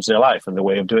has changed their life and the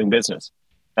way of doing business.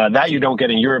 That you don't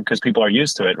get in Europe because people are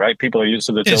used to it, right? People are used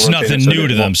to the. It's nothing new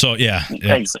to them, so yeah.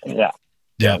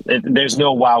 There's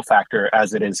no wow factor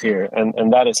as it is here,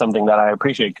 and that is something that I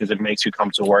appreciate because it makes you come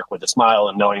to work with a smile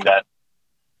and knowing that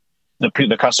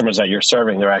the customers that you're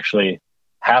serving, they're actually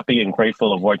happy and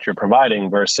grateful of what you're providing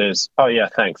versus, oh yeah,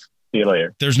 thanks, see you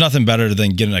later. There's nothing better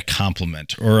than getting a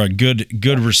compliment or a good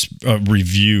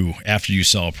review after you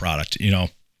sell a product. Kind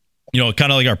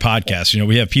of like our podcast.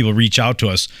 We have people reach out to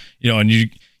us. And you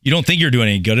don't think you're doing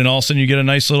any good, and all of a sudden you get a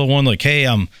nice little one like, hey,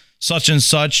 I'm such and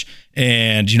such,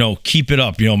 and keep it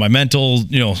up. My mental,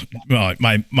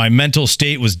 my mental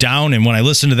state was down, and when I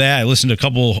listened to that, I listened to a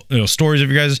couple stories of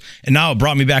you guys, and now it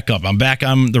brought me back up. I'm back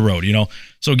on the road.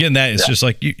 So again, that is just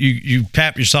like you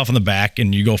pat yourself on the back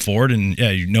and you go forward, and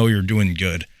you're doing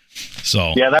good.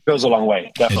 So yeah, that goes a long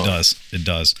way. Definitely. It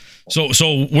does.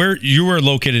 So where you were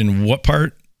located, in what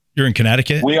part? You're in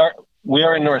Connecticut? We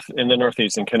are in the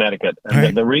Northeast in Connecticut.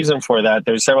 And the reason for that,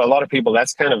 there's a lot of people,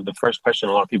 that's kind of the first question.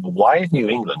 A lot of people, why New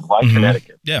England? Why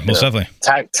Connecticut? Yeah, most definitely.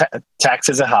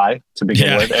 Taxes are high to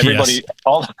begin with. Everybody,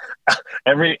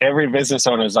 every business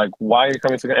owner is like, why are you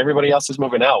coming to, everybody else is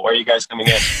moving out. Why are you guys coming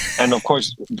in? And of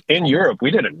course, in Europe,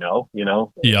 we didn't know,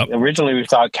 Yep. Originally we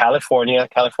thought California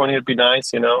would be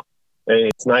nice,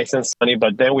 It's nice and sunny,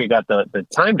 but then we got the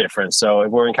time difference. So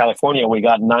if we're in California, we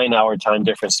got 9-hour time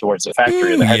difference towards the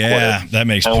factory, the headquarters. Yeah, that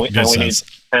makes good sense.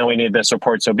 We need the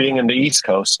support. So being in the East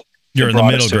Coast, you're in the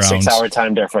middle ground. 6-hour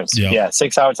time difference. Yep. Yeah,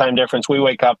 6-hour time difference. We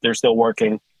wake up, they're still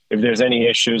working. If there's any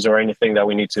issues or anything that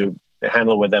we need to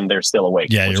handle with them, they're still awake.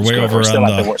 Yeah, you're way over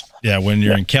on when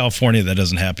you're in California, that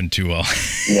doesn't happen too well.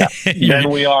 Yeah. Then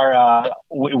we are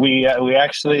we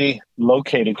actually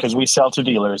located, because we sell to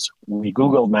dealers. We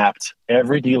Google mapped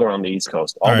every dealer on the East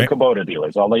Coast, all the Kubota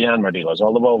dealers, all the Yanmar dealers,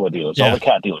 all the Volvo dealers, all the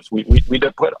Cat dealers. We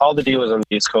did put all the dealers on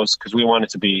the East Coast because we wanted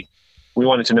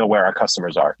to know where our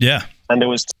customers are. Yeah. And there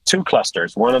was 2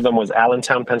 clusters. One of them was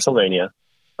Allentown, Pennsylvania,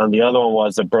 and the other one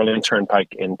was the Berlin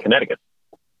Turnpike in Connecticut.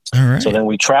 All right. So then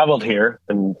we traveled here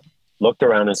and looked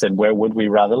around and said, where would we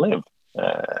rather live?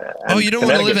 You don't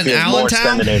want to live in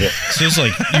Allentown? So it's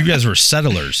like you guys were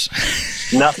settlers.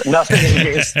 Nothing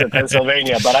against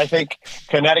Pennsylvania, but I think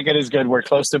Connecticut is good. We're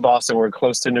close to Boston. We're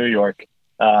close to New York.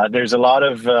 There's a lot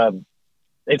of...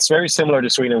 it's very similar to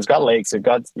Sweden. It's got lakes.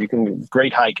 You can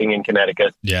great hiking in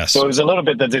Connecticut. Yes. So it was a little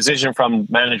bit the decision from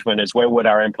management is where would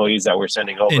our employees that we're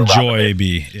sending over enjoy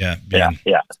be? Yeah.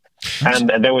 And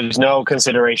there was no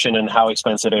consideration in how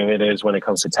expensive it is when it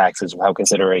comes to taxes, how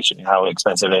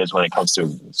expensive it is when it comes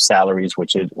to salaries,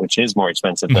 which is more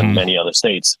expensive than many other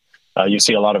states. You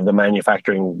see a lot of the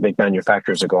big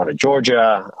manufacturers are going to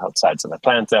Georgia, outside of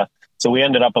Atlanta. So we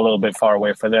ended up a little bit far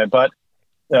away from there, but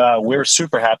we're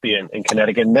super happy in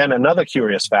Connecticut. And then another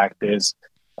curious fact is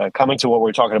coming to what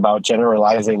we're talking about,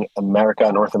 generalizing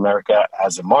North America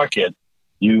as a market.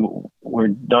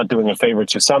 We're not doing a favor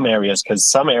to some areas because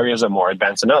some areas are more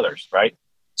advanced than others, right?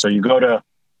 So you go to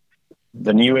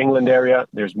the New England area,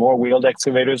 there's more wheeled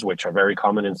excavators, which are very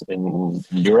common in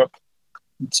Europe.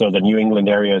 So the New England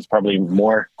area is probably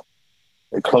more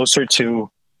closer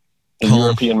to the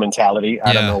European mentality.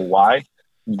 I don't know why.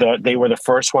 they were the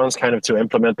first ones kind of to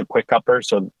implement the quick upper.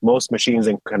 So most machines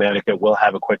in Connecticut will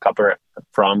have a quick upper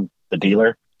from the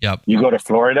dealer. Yep. You go to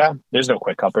Florida, there's no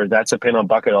quick upper. That's a pin on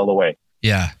bucket all the way.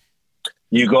 Yeah.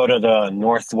 You go to the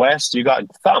Northwest, you got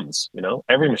thumbs.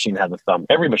 Every machine has a thumb.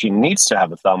 Every machine needs to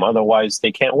have a thumb, otherwise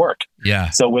they can't work. Yeah.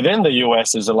 So within the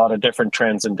U.S., there's a lot of different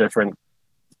trends and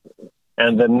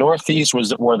the Northeast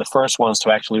were the first ones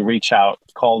to actually reach out,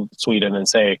 call Sweden, and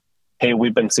say, "Hey,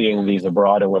 we've been seeing these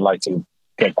abroad, and would like to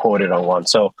get quoted on one."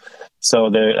 So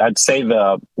I'd say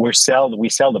we sell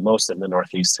the most in the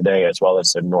Northeast today, as well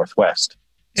as the Northwest.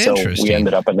 So we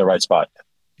ended up in the right spot.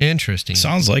 Interesting.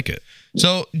 Sounds like it.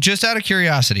 So just out of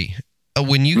curiosity,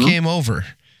 when you came over,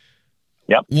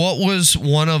 yep, what was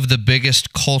one of the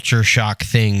biggest culture shock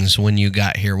things when you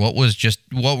got here? What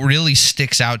really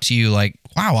sticks out to you? Like,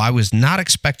 wow, I was not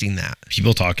expecting that.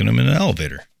 People talking to them in an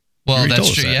elevator. Well,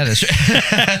 that's true. Yeah, that's true.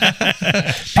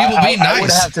 People being nice. I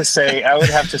would have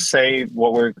to say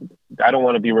I don't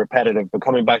want to be repetitive, but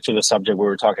coming back to the subject we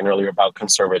were talking earlier about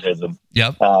conservatism.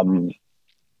 Yep.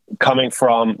 Coming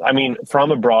from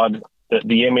abroad,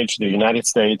 the image, the United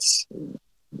States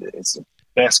is the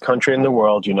best country in the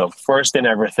world, first in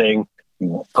everything,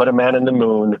 put a man in the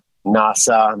moon,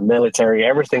 NASA, military,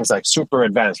 everything's like super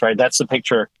advanced, right? That's the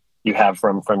picture you have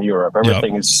from Europe.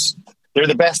 Everything is, they're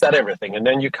the best at everything. And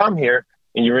then you come here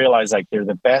and you realize like they're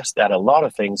the best at a lot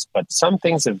of things, but some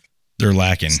things they're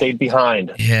lacking, stayed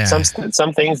behind. Yeah.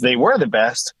 Some things they were the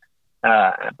best,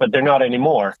 but they're not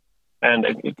anymore.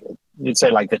 And you'd say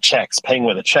like the checks, paying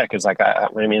with a check is like,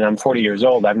 I'm 40 years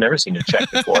old. I've never seen a check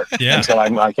before until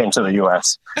I came to the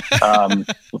U.S. I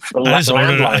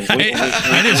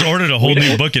just ordered a whole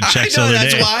new book of checks the other day.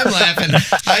 That's why I'm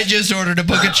laughing. I just ordered a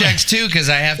book of checks too because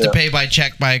I have to pay by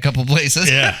check by a couple places.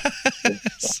 Yeah.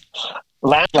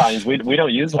 Landlines, we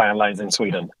don't use landlines in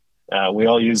Sweden. We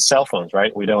all use cell phones,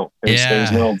 right? We don't.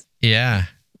 There's no. Yeah.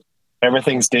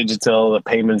 Everything's digital, the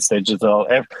payments digital.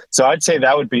 So I'd say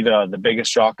that would be the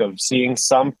biggest shock of seeing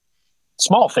some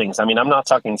small things. I mean, I'm not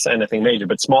talking anything major,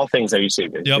 but small things that you see.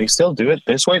 Yep. They still do it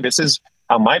this way. This is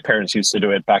how my parents used to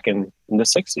do it back in the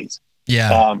 60s.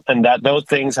 Yeah. And that those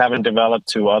things haven't developed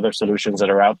to other solutions that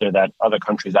are out there that other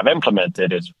countries have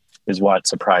implemented is what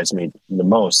surprised me the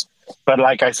most. But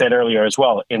like I said earlier as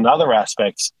well, in other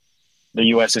aspects, the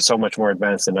U.S. is so much more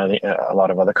advanced than a lot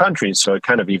of other countries, so it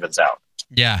kind of evens out.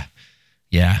 Yeah.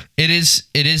 Yeah, it is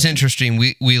interesting.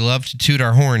 We love to toot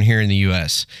our horn here in the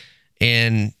U.S.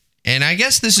 And I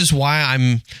guess this is why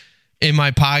I'm in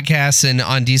my podcasts and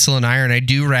on Diesel and Iron, I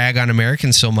do rag on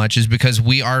Americans so much, is because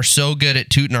we are so good at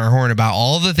tooting our horn about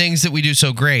all the things that we do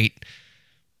so great.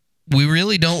 We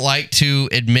really don't like to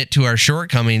admit to our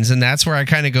shortcomings, and that's where I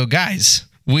kind of go, guys,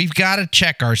 we've got to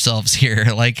check ourselves here.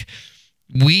 Like,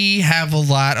 we have a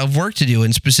lot of work to do,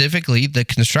 and specifically the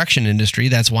construction industry.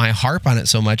 That's why I harp on it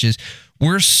so much, is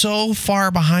we're so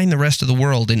far behind the rest of the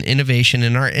world in innovation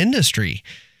in our industry.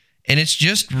 And it's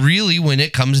just really, when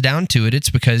it comes down to it,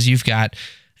 it's because you've got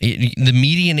the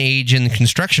median age in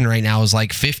construction right now is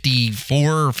like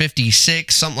 54,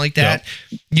 56, something like that.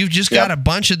 Yep. You've just got a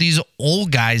bunch of these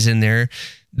old guys in there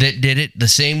that did it the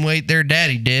same way their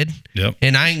daddy did. Yep.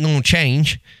 And I ain't going to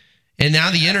change. And now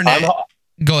the internet...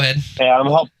 Go ahead. Yeah,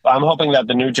 I'm hoping that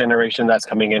the new generation that's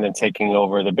coming in and taking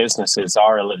over the businesses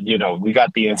are, we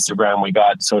got the Instagram, we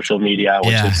got social media,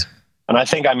 which is, and I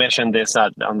think I mentioned this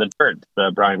on the third,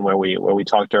 Brian, where we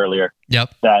talked earlier.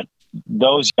 Yep. That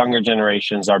those younger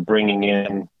generations are bringing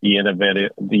in the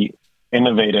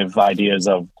innovative ideas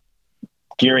of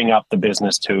gearing up the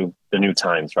business to the new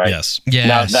times, right? Yes.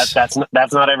 Now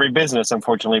that's not every business,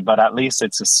 unfortunately, but at least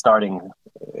it's a starting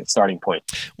point.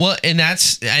 Well, and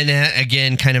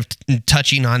again, kind of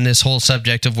touching on this whole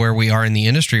subject of where we are in the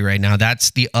industry right now,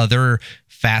 that's the other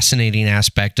fascinating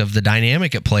aspect of the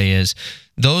dynamic at play, is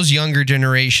those younger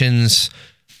generations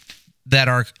that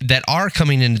are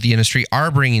coming into the industry are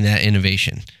bringing that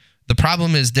innovation. The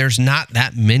problem is there's not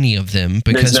that many of them,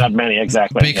 because there's not many,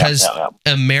 exactly. Because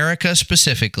America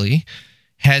specifically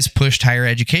has pushed higher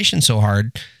education so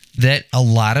hard that a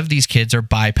lot of these kids are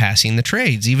bypassing the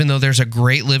trades, even though there's a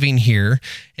great living here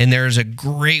and there's a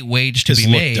great wage to be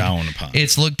made.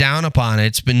 It's looked down upon.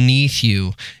 It's beneath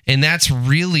you. And that's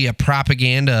really a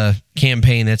propaganda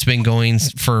campaign that's been going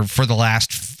for the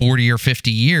last 40 or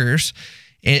 50 years.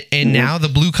 And now the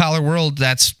blue collar world,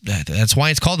 that's why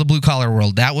it's called the blue collar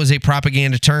world. That was a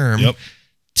propaganda term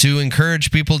to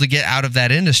encourage people to get out of that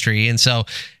industry. And so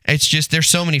it's just, there's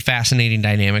so many fascinating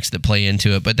dynamics that play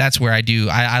into it. But that's where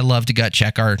I love to gut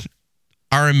check our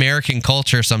American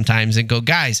culture sometimes and go,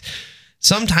 guys,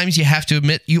 sometimes you have to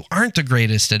admit you aren't the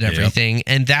greatest at everything.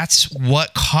 And that's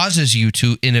what causes you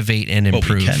to innovate and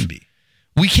improve. But we can be.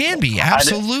 We can be,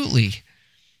 absolutely.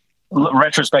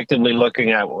 Retrospectively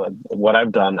looking at what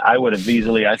I've done, I would have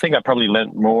easily, I think I probably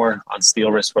lent more on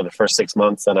steel wrist for the first 6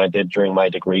 months than I did during my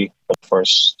degree for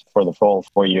the full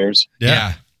 4 years.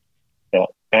 Yeah.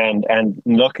 And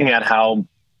looking at how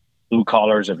blue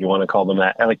collars, if you want to call them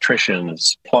that,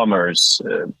 electricians, plumbers,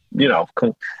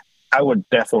 I would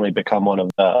definitely become one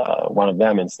of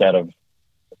them instead of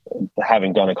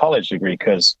having done a college degree,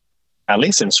 because at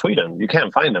least in Sweden, you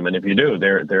can't find them. And if you do,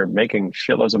 they're making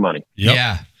shitloads of money. Yep.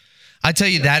 Yeah. I tell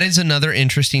you, that is another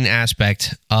interesting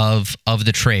aspect of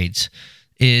the trades,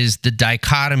 is the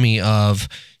dichotomy of,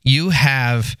 you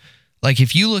have, like,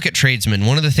 if you look at tradesmen,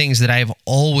 one of the things that I have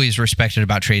always respected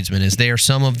about tradesmen is they are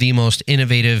some of the most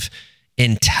innovative,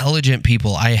 intelligent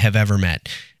people I have ever met.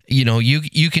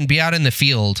 You can be out in the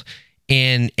field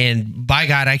and by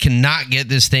God, I cannot get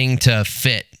this thing to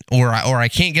fit, or I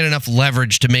can't get enough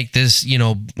leverage to make this,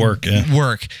 work.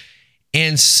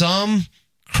 And some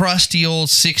crusty old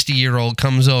 60-year-old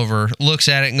comes over, looks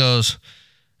at it and goes,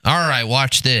 all right,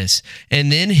 watch this. And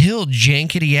then he'll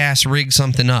jankety ass rig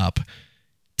something up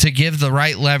to give the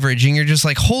right leverage. And you're just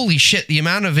like, holy shit, the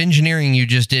amount of engineering you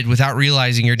just did without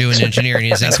realizing you're doing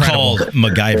engineering is incredible. That's called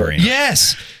MacGyvering.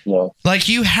 Yes. Yeah. Like,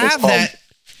 you have that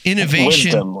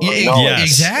innovation. Yes.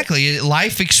 Exactly.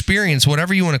 Life experience,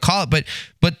 whatever you want to call it.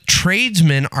 But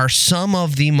tradesmen are some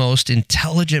of the most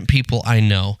intelligent people I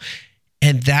know.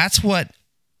 And that's what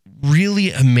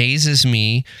really amazes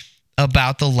me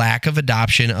about the lack of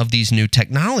adoption of these new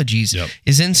technologies. Yep.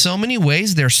 Is in so many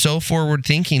ways, they're so forward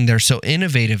thinking, they're so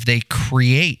innovative, they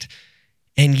create.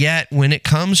 And yet when it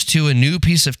comes to a new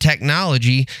piece of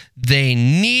technology, they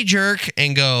knee jerk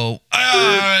and go,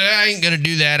 I ain't going to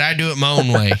do that. I do it my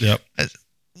own way. Yep.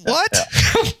 What?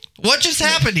 Yeah. What just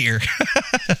happened here?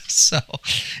 So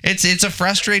it's a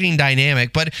frustrating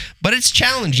dynamic, but it's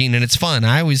challenging and it's fun.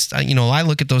 I always, I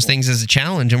look at those things as a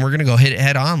challenge, and we're going to go hit it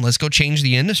head on. Let's go change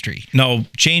the industry. No,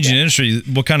 changing the industry.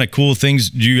 What kind of cool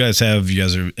things do you guys have? You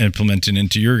guys are implementing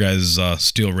into your guys'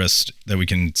 steel wrist that we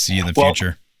can see in the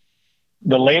future?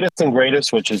 The latest and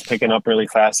greatest, which is picking up really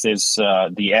fast, is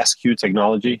the SQ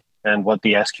technology. And what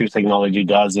the SQ technology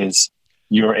does is,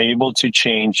 you're able to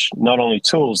change not only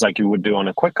tools like you would do on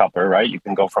a quick upper, right? You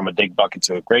can go from a dig bucket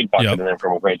to a grade bucket, and then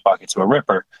from a grade bucket to a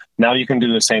ripper. Now you can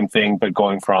do the same thing, but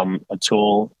going from a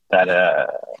tool that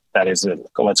is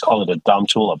let's call it a dumb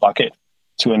tool, a bucket,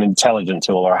 to an intelligent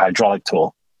tool or a hydraulic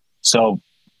tool. So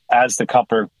as the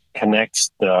cupper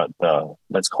connects the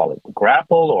let's call it the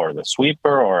grapple or the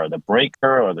sweeper or the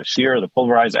breaker or the shear or the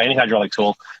pulverizer, any hydraulic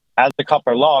tool, as the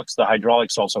cupper locks, the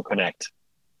hydraulics also connect.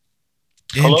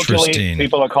 Colloquially,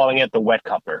 people are calling it the wet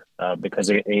cupper because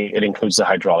it includes the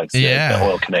hydraulics, the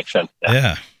oil connection.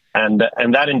 Yeah. And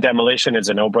that in demolition is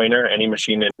a no-brainer. Any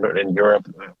machine in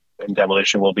Europe in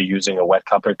demolition will be using a wet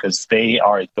cupper because they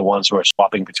are the ones who are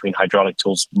swapping between hydraulic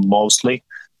tools mostly,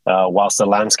 whilst the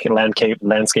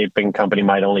landscaping company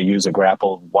might only use a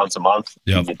grapple once a month.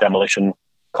 Yep. The demolition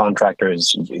contractor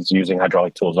is using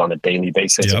hydraulic tools on a daily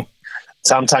basis. Yep.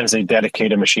 Sometimes they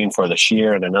dedicate a machine for the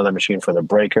shear and another machine for the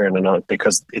breaker, and another,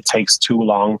 because it takes too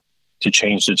long to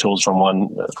change the tools from one,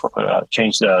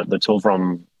 the tool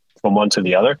from one to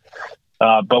the other.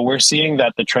 But we're seeing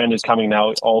that the trend is coming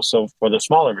now also for the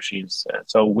smaller machines.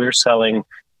 So we're selling,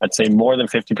 I'd say, more than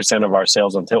 50% of our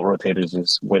sales on tilt rotators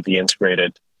is with the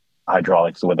integrated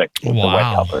hydraulics with the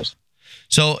wet cuppers.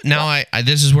 So now I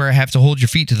this is where I have to hold your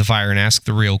feet to the fire and ask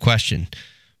the real question.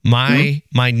 My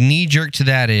knee jerk to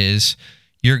that is,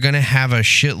 you're going to have a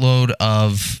shitload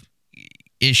of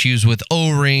issues with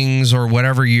O-rings or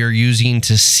whatever you're using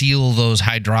to seal those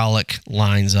hydraulic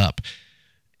lines up.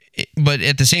 But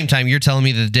at the same time, you're telling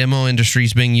me the demo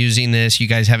industry's been using this. You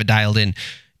guys have it dialed in.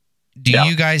 Do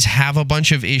you guys have a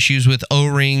bunch of issues with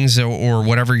O-rings or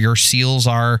whatever your seals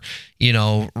are,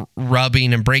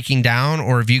 rubbing and breaking down?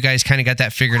 Or have you guys kind of got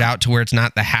that figured out to where it's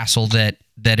not the hassle that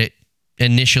it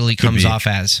initially comes off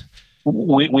as?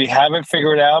 We haven't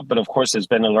figured it out, but of course there's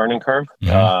been a learning curve.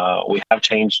 Mm-hmm. We have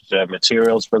changed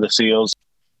materials for the seals.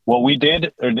 What we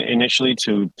did initially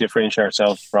to differentiate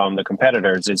ourselves from the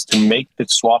competitors is to make the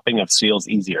swapping of seals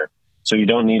easier. So you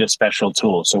don't need a special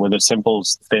tool. So with a simple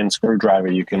thin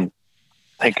screwdriver, you can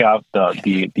pick out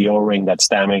the O-ring that's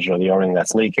damaged or the O-ring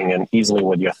that's leaking, and easily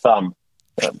with your thumb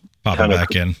pop it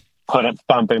back in,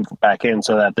 bump it back in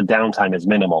so that the downtime is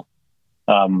minimal.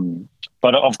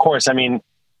 But of course, I mean,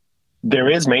 there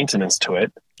is maintenance to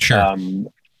it. Sure.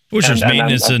 Which is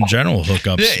maintenance in general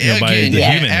hookups. By the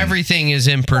human. Everything is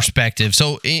in perspective.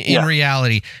 So in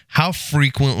reality, how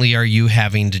frequently are you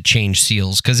having to change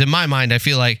seals? Because in my mind, I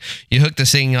feel like you hook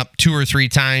this thing up 2 or 3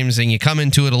 times and you come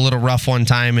into it a little rough one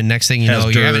time, and next thing you know,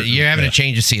 you're having to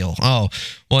change a seal. Oh,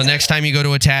 well, next time you go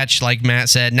to attach, like Matt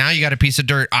said, now you got a piece of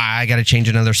dirt. I got to change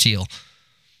another seal.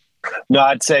 No,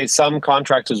 I'd say some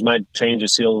contractors might change a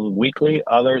seal weekly.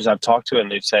 Others I've talked to, and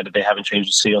they've said that they haven't changed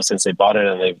a seal since they bought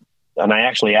it, and I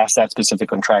actually asked that specific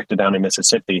contractor down in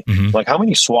Mississippi, like, how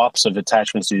many swaps of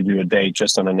attachments do you do a day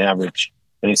just on an average?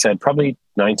 And he said probably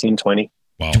 19, 20.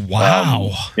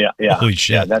 Wow. Yeah. Holy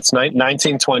shit. Yeah, that's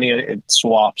 19, 20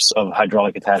 swaps of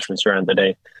hydraulic attachments around the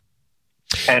day.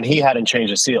 And he hadn't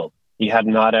changed a seal. He'd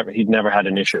never had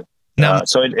an issue. Now,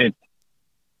 so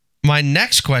my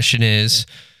next question is,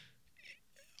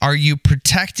 are you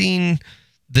protecting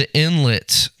the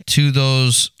inlets to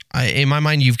those? In my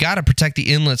mind, you've got to protect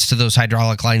the inlets to those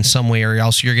hydraulic lines some way, or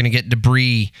else you're going to get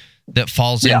debris that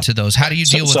falls into those. How do you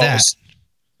deal with that?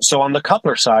 So on the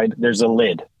coupler side, there's a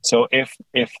lid. So if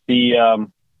the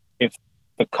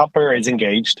coupler is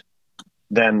engaged,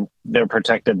 then they're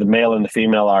protected. The male and the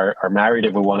female are married,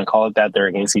 if we want to call it that. They're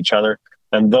against each other.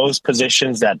 And those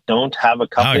positions that don't have a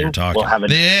coupling will have a...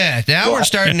 Yeah, now we're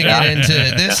starting to get into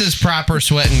it. This is proper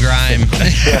sweat and grime.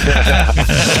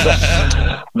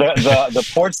 the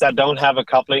ports that don't have a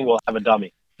coupling will have a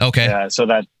dummy. Okay. So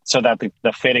that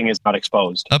the fitting is not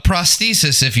exposed. A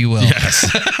prosthesis, if you will. Yes.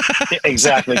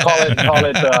 Exactly. Call it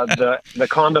the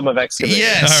condom of excavation.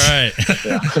 Yes. All right.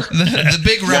 Yeah. the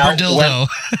big rubber dildo.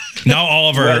 Now all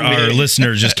of our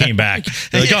listeners just came back.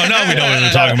 They're like, oh, now we know what we're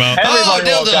talking about.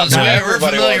 Dildos. We're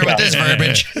familiar with this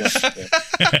verbiage.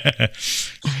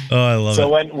 Oh, I love it.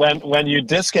 So when you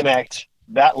disconnect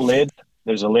that lid,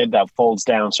 there's a lid that folds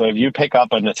down. So if you pick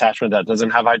up an attachment that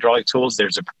doesn't have hydraulic tools,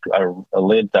 there's a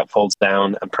lid that folds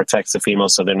down and protects the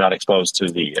females so they're not exposed to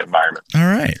the environment. All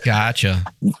right. Gotcha.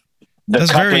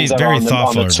 That's very, very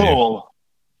thoughtful. On the tool,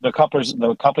 the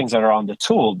couplings that are on the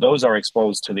tool, those are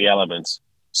exposed to the elements.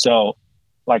 So,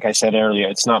 like I said earlier,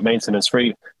 it's not maintenance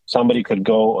free. Somebody could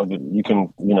go, or you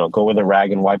can, go with a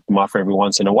rag and wipe them off every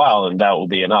once in a while, and that will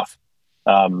be enough.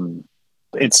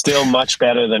 It's still much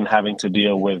better than having to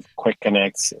deal with quick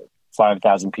connects,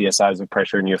 5,000 PSIs of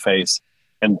pressure in your face,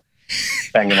 and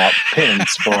banging out pins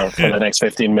for the next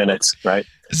 15 minutes, right?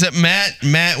 Is that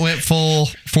Matt went full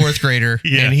 4th grader,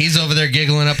 and he's over there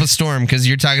giggling up a storm because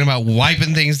you're talking about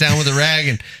wiping things down with a rag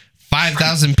and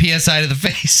 5,000 PSI to the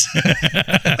face.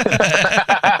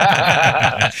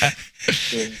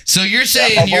 So you're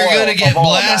saying you're going to get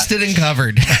blasted and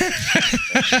covered.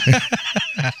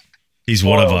 He's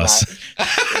one of us.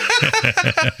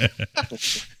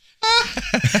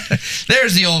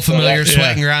 There's the old familiar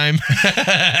sweat and grime.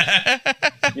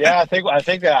 Yeah, I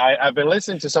think I've been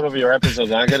listening to some of your episodes,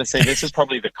 and I'm going to say this is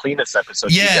probably the cleanest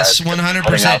episode. Yes,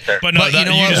 100%. But you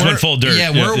know what? Just went full dirt.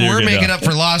 Yeah, we're making up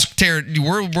for lost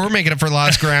we're making up for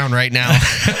lost ground right now.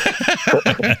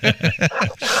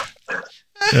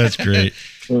 That's great.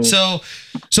 So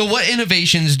what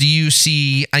innovations do you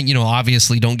see?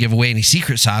 Obviously don't give away any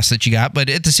secret sauce that you got, but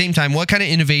at the same time, what kind of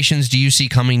innovations do you see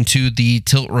coming to the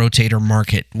tilt rotator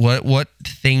market? What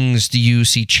things do you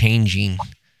see changing?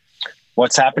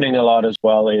 What's happening a lot as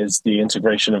well is the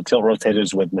integration of tilt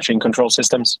rotators with machine control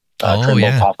systems. Trimble,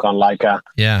 Topcon, Leica.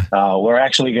 Yeah. We're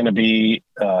actually going to be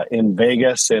in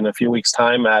Vegas in a few weeks'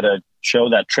 time at a show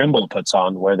that Trimble puts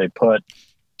on, where they put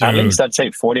at least, I'd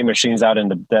say, 40 machines out in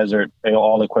the desert,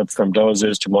 all equipped from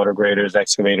dozers to motor graders,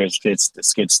 excavators,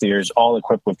 skid steers, all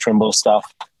equipped with Trimble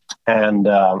stuff. And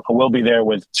we'll be there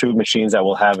with 2 machines that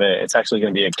will have it's actually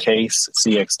going to be a Case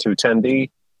CX210D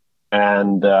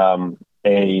and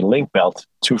a Link Belt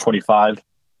 245,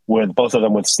 with both of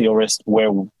them with steel wrist, where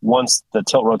once the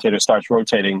tilt rotator starts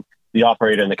rotating, the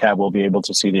operator in the cab will be able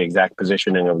to see the exact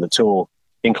positioning of the tool,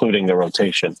 including the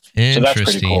rotation. So that's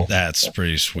pretty cool. That's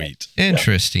pretty sweet.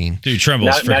 Interesting. Dude,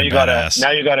 Trimble's freaking badass.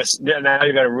 Now you got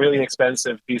a really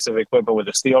expensive piece of equipment with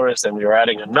a steel wrist, and you're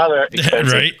adding another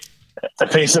expensive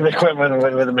piece of equipment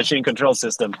with a machine control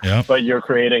system. Yep. But you're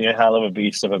creating a hell of a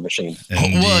beast of a machine.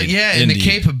 Indeed. Well, yeah, and the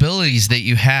capabilities that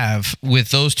you have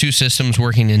with those 2 systems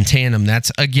working in tandem,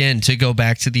 that's, again, to go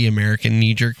back to the American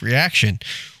knee-jerk reaction.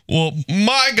 Well,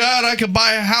 my God, I could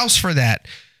buy a house for that.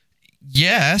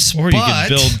 Yes, or you could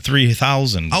build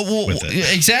 3,000 with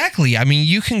it. Exactly. I mean,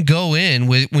 you can go in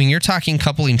when you're talking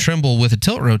coupling Trimble with a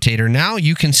tilt rotator. Now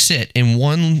you can sit in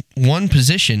one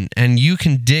position and you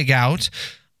can dig out,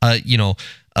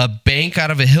 a bank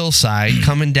out of a hillside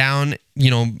coming down,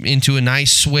 into a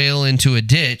nice swale into a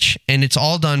ditch, and it's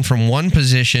all done from one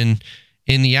position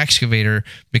in the excavator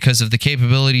because of the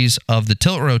capabilities of the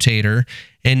tilt rotator.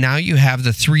 And now you have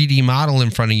the 3D model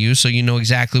in front of you, so you know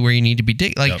exactly where you need to be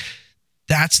digging. Like,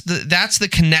 that's the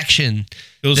connection.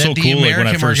 It was that so the cool. American Like when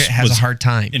I first market has a hard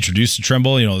time. Introduced to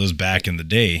Trimble, this was back in the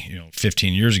day,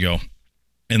 15 years ago.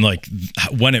 And like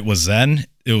when it was then,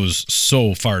 it was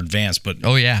so far advanced. But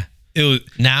oh yeah, it was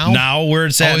now where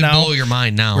it's at now. Blow your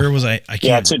mind now. Where was I can't.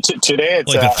 Yeah, today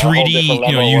it's like a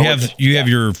 3D. You have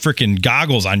your freaking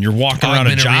goggles on. You're walking around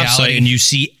a job site and you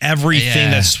see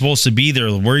everything that's supposed to be there.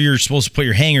 Where you're supposed to put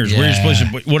your hangers. Where you're supposed to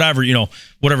put whatever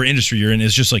industry you're in.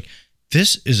 It's just like,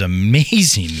 this is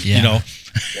amazing.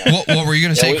 What were you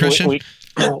going to say, Christian?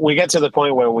 We get to the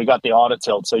point where we got the auto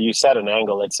tilt. So you set an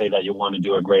angle. Let's say that you want to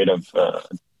do a grade of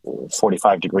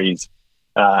 45 degrees.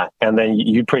 And then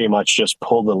you pretty much just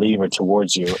pull the lever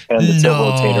towards you and the tilt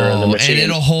rotator and the machine. And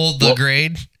it'll hold the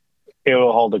grade? It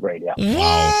will hold the grade, yeah.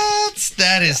 What?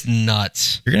 That is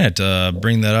nuts. You're going to have to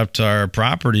bring that up to our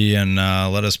property and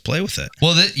let us play with it.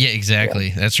 Well, exactly.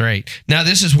 Yeah. That's right. Now,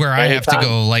 this is where I have to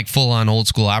go like full on old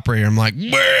school operator. I'm like,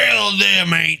 well,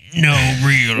 them ain't no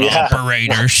real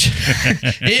operators.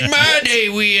 In my day,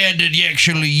 we had to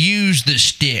actually use the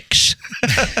sticks.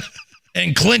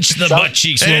 And clinch the butt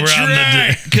cheeks when we're on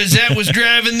the because that was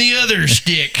driving the other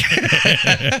stick.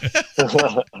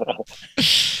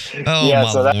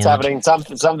 So that's happening.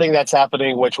 Something that's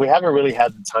happening, which we haven't really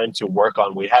had the time to work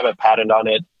on. We have a patent on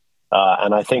it,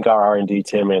 and I think our R&D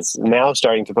team is now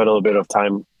starting to put a little bit of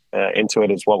time into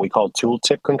it. Is what we call tool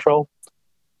tip control.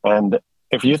 And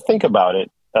if you think about it,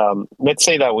 let's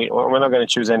say that we're not going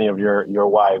to choose any of your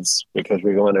wives because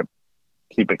we're going to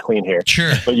keep it clean here.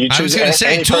 Sure. But you I was going to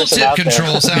say tooltip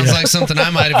control sounds like something I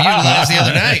might have utilized the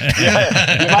other night.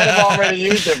 You might have already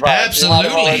used it, Brian.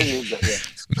 Absolutely.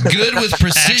 Good with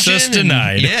precision. Access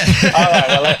denied. Yeah. All right.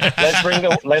 Well,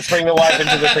 let's bring the wife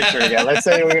into the picture again. Let's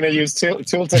say we're going to use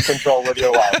tooltip control with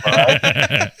your wife, all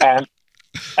right?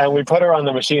 And we put her on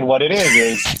the machine. What it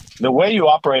is the way you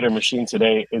operate a machine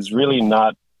today is really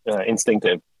not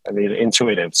intuitive.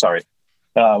 Sorry.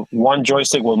 One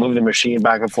joystick will move the machine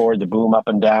back and forward, the boom up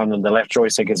and down, and the left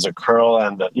joystick is a curl,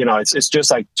 and it's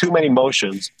just like too many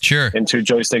motions. Sure. In two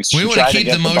joysticks. We want to keep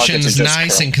the motions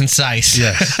nice and concise.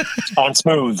 Yes. On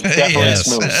smooth, definitely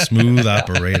smooth. Smooth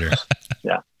operator.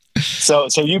 Yeah. So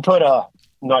you put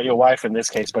not your wife in this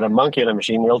case, but a monkey in a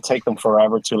machine. It'll take them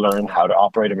forever to learn how to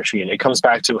operate a machine. It comes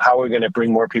back to how we're going to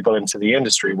bring more people into the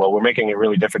industry. Well, we're making it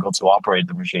really difficult to operate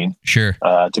the machine. Sure.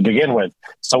 To begin with.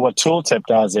 So what Tooltip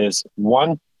does is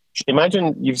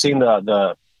imagine you've seen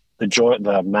the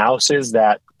mouses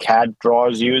that CAD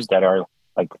drawers use that are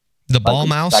like the ball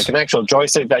mouse, like an actual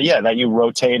joystick that you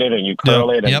rotate it and you curl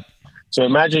it. And, so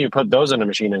imagine you put those in a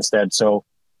machine instead. So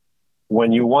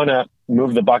when you want to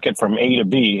move the bucket from A to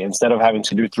B, instead of having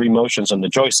to do 3 motions on the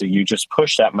joystick, you just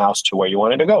push that mouse to where you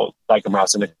want it to go, like a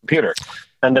mouse in a computer.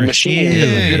 And the machine,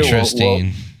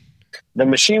 the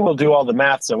machine will do all the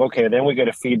maths of, okay, then we got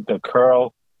to feed the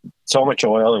curl so much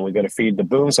oil, and we got to feed the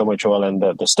boom so much oil, and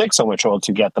the stick so much oil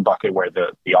to get the bucket where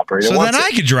the operator wants it. So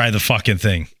then I could drive the fucking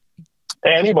thing.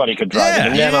 Anybody could drive it.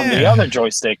 And then on the other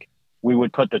joystick, we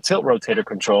would put the tilt rotator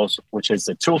controls, which is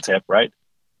the tooltip, right?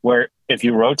 Where if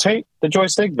you rotate the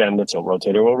joystick, then the tilt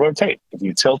rotator will rotate. If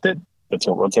you tilt it, the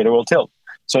tilt rotator will tilt.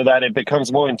 So that it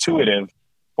becomes more intuitive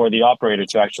for the operator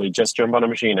to actually just jump on a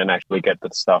machine and actually get the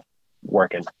stuff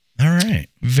working. All right.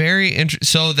 Very interesting.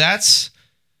 So that's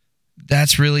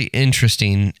really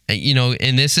interesting.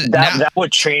 And this is that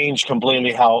would change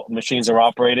completely how machines are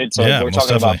operated. So if we're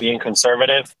talking about being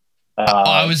conservative.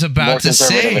 I was about to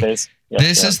say,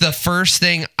 this is the first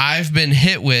thing I've been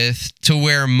hit with to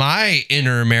where my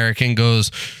inner American goes,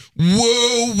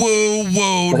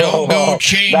 whoa, don't go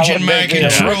changing my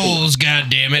controls,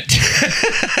 goddammit.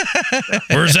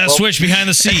 Where's that switch behind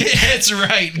the seat? That's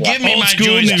right. Yeah. Give me my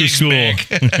joystick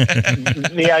back.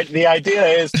 The idea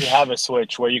is to have a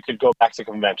switch where you could go back to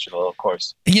conventional, of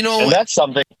course. And that's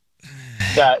something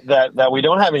that we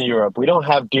don't have in Europe. We don't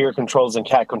have gear controls and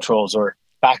cat controls or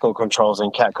backhoe controls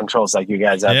and cat controls like you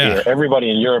guys have here. Everybody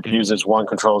in Europe uses one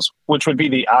controls, which would be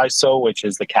the ISO, which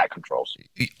is the cat controls.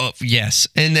 Yes.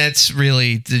 And that's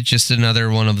really just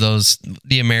another one of those,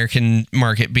 the American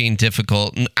market being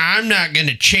difficult. And I'm not going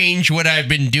to change what I've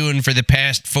been doing for the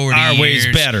past 40 years. Our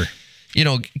way's better.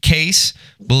 Case,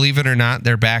 believe it or not,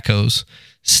 their backhoes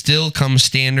still come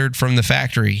standard from the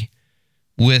factory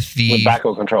with the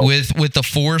backhoe controls. With the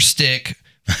 4-stick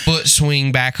foot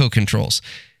swing backhoe controls.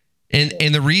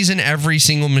 And the reason every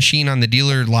single machine on the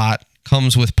dealer lot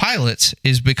comes with pilots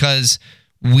is because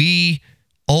we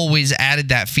always added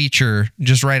that feature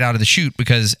just right out of the chute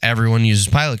because everyone uses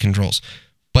pilot controls.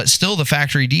 But still the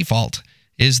factory default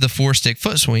is the 4-stick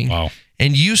foot swing. Wow.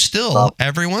 And you still,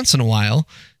 every once in a while,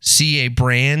 see a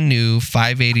brand new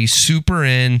 580 Super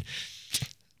N,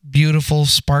 beautiful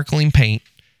sparkling paint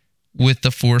with the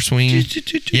 4-swing,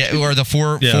 or the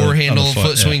four handle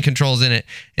foot swing controls in it.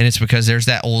 And it's because there's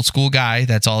that old school guy.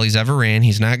 That's all he's ever ran.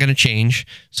 He's not going to change.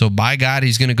 So by God,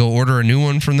 he's going to go order a new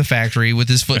one from the factory with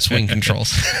his foot swing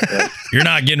controls. You're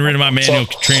not getting rid of my manual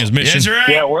transmission. That's right.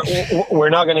 Yeah, we're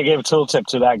not going to give a tooltip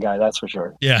to that guy. That's for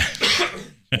sure. Yeah.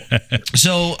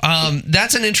 So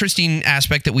that's an interesting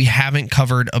aspect that we haven't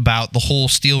covered about the whole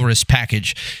steel wrist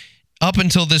package. Up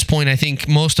until this point, I think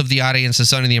most of the audience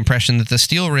is under the impression that the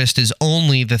steel wrist is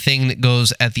only the thing that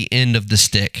goes at the end of the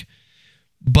stick.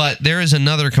 But there is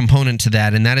another component to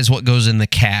that, and that is what goes in the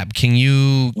cab. Can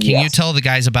you tell the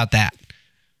guys about that?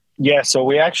 Yeah, so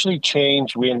we actually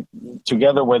changed.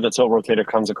 Together with the tilt rotator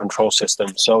comes a control system.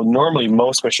 So normally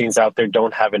most machines out there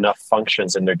don't have enough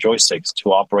functions in their joysticks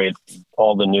to operate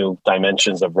all the new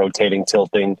dimensions of rotating,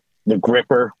 tilting, the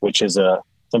gripper, which is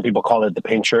some people call it the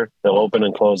pincher. They'll open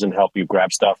and close and help you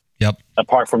grab stuff. Yep.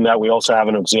 Apart from that, we also have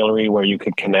an auxiliary where you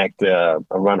could connect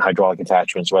run hydraulic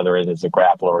attachments, whether it is a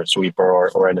grappler or a sweeper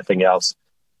or anything else.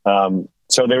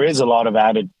 So there is a lot of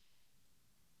added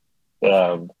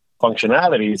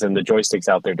functionalities, and the joysticks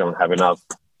out there don't have enough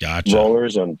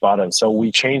rollers and buttons. So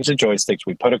we changed the joysticks.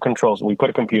 We put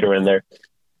a computer in there,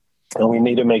 and we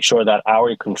need to make sure that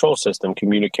our control system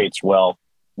communicates well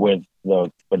with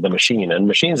the machine. And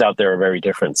machines out there are very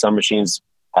different. Some machines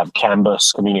have CAN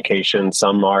bus communication.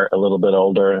 Some are a little bit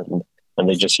older and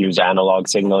they just use analog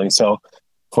signaling. So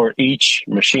for each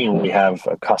machine, we have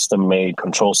a custom made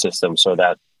control system so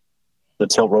that the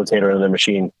tilt rotator and the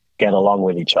machine get along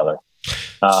with each other.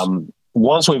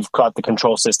 Once we've got the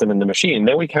control system in the machine,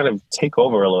 then we kind of take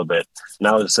over a little bit.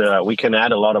 Now we can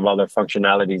add a lot of other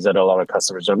functionalities that a lot of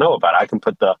customers don't know about. I can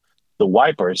put the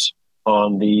wipers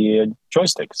on the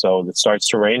joystick. So it starts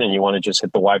to rain and you want to just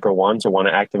hit the wiper once or want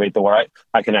to activate the wiper,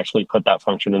 I can actually put that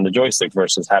function in the joystick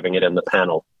versus having it in the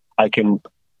panel.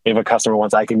 If a customer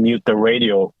wants, I can mute the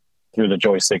radio through the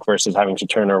joystick versus having to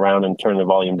turn around and turn the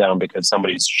volume down because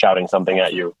somebody's shouting something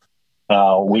at you.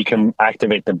 We can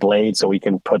activate the blade, so we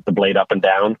can put the blade up and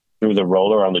down through the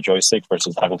roller on the joystick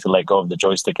versus having to let go of the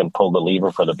joystick and pull the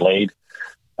lever for the blade.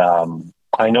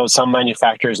 I know some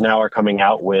manufacturers now are coming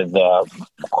out with,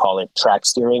 call it track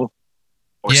steering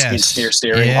or skid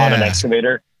steering on an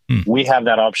excavator. We have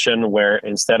that option where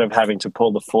instead of having to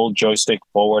pull the full joystick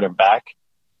forward and back,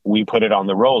 we put it on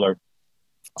the roller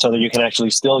so that you can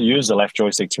actually still use the left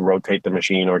joystick to rotate the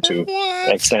machine or to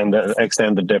extend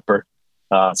the dipper.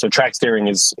 So track steering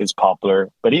is popular,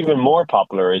 but even more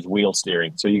popular is wheel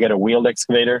steering. So you get a wheeled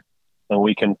excavator and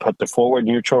we can put the forward,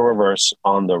 neutral, reverse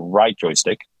on the right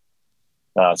joystick.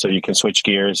 So you can switch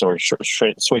gears or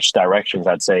switch directions,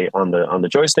 I'd say, on the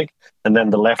joystick, and then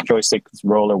the left joystick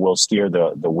roller will steer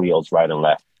the wheels right and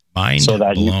left. Mind so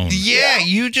that blown.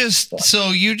 You just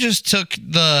took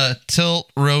the tilt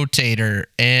rotator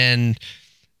and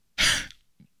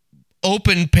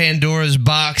opened Pandora's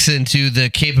box into the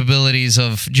capabilities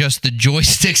of just the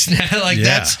joysticks now.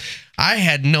 I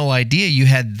had no idea you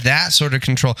had that sort of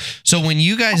control. So when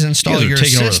you guys install your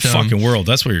taking system, over the fucking world.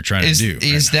 That's what you're trying to do.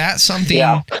 Is that something?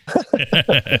 Yeah.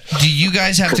 Do you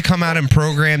guys have to come out and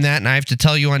program that, and I have to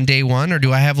tell you on day one, or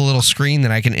do I have a little screen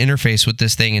that I can interface with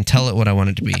this thing and tell it what I want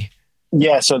it to be?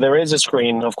 Yeah, so there is a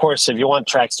screen. Of course, if you want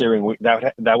track steering,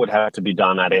 that would have to be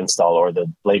done at install, or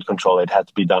the blade control, it had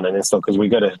to be done at install because we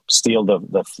got to steal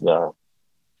the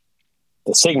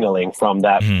signaling from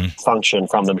that function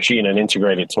from the machine and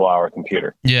integrate it to our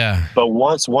computer. Yeah. But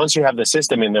once you have the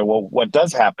system in there, well, what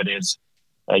does happen is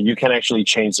you can actually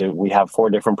change it. We have 4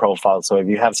 different profiles. So if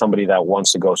you have somebody that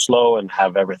wants to go slow and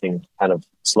have everything kind of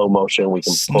slow motion, we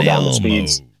can pull down the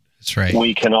speeds. Mode. That's right.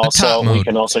 We can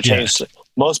also change.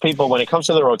 Most people, when it comes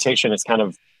to the rotation, it's kind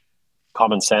of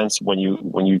common sense. When you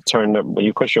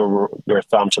push your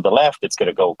thumb to the left, it's going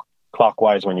to go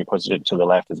clockwise. When you push it to the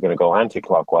left, it's going to go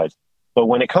anti-clockwise. But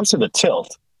when it comes to the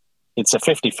tilt, it's a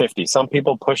 50-50. Some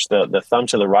people push the thumb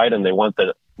to the right and they want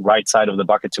the right side of the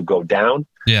bucket to go down.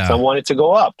 Yeah. Some want it to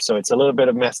go up. So it's a little bit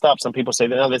of messed up. Some people say,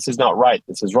 no, this is not right.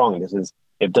 This is wrong.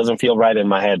 It doesn't feel right in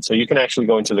my head. So you can actually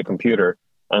go into the computer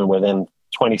and within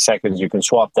 20 seconds, you can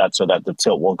swap that so that the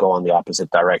tilt will go on the opposite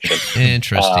direction.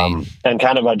 Interesting. And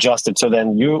kind of adjust it. So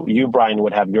then you, Brian,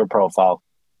 would have your profile.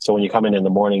 So when you come in the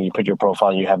morning, you put your profile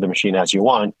and you have the machine as you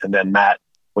want. And then Matt,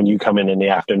 when you come in the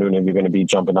afternoon, if you're going to be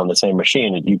jumping on the same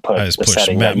machine, you put the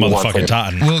setting Matt that you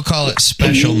want. We'll call it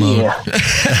special mode.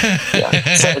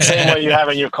 Yeah. Same way you have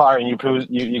in your car, and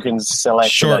you can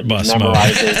select short bus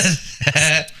memorize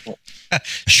it.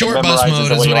 Short bus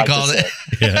mode is what he called it.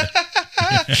 Yeah.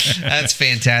 That's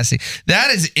fantastic.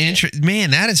 That is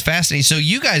man, that is fascinating. So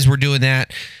you guys were doing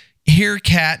that. Here,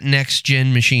 Cat Next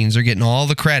Gen machines are getting all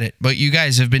the credit, but you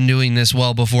guys have been doing this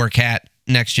well before Cat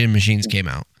Next Gen machines came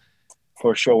out.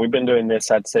 For sure. We've been doing this,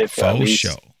 I'd say, for at least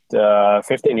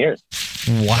 15 years.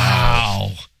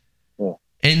 Wow. Yeah.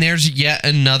 And there's yet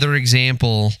another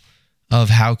example of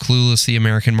how clueless the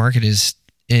American market is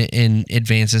in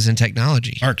advances in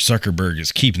technology. Mark Zuckerberg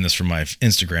is keeping this from my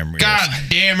Instagram reels. God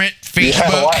damn it,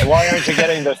 Facebook. Yeah, why aren't you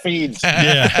getting the feeds?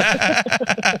 Yeah.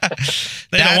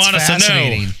 They don't want us to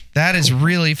know. That is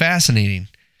really fascinating.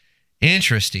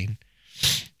 Interesting.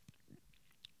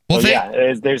 Well,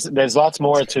 there's lots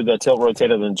more to the tilt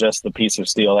rotator than just the piece of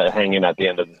steel hanging at the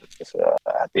end of the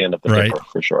dipper,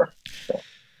 for sure. So.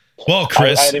 Well,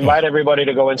 Chris, I'd invite everybody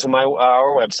to go into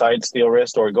our website, Steel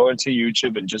Wrist, or go into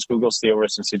YouTube and just Google Steel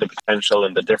Wrist and see the potential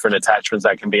and the different attachments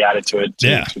that can be added to it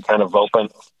to kind of open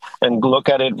and look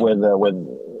at it with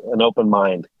an open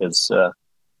mind. Because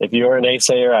if you're an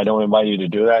naysayer, I don't invite you to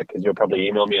do that because you'll probably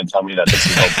email me and tell me that this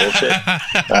is all bullshit.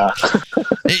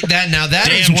 That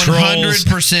is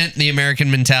 100% the American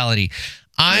mentality.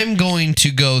 I'm going to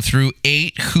go through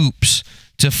 8 hoops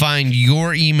to find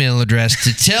your email address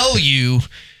to tell you.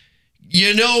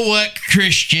 You know what,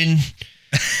 Christian?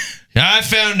 I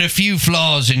found a few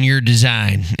flaws in your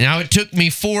design. Now, it took me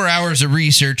 4 hours of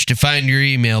research to find your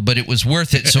email, but it was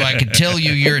worth it so I could tell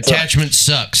you your attachment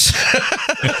sucks.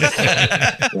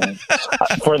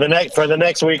 For the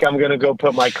next week, I'm going to go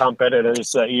put my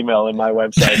competitor's email in my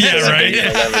website. Yeah, right.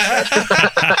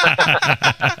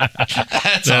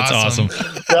 That's awesome.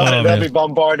 They'll be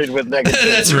bombarded with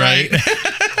negativity. That's right.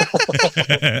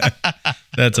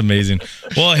 That's amazing.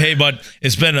 Well, hey, bud,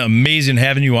 it's been amazing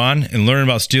having you on and learning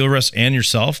about Steel Wrist and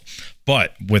yourself.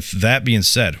 But with that being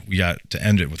said, we got to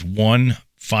end it with one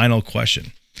final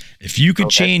question. If you could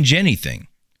change anything,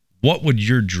 what would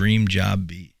your dream job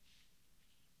be?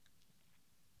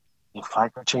 If I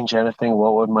could change anything,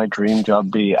 what would my dream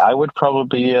job be? I would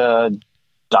probably be a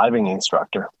diving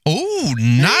instructor. Oh,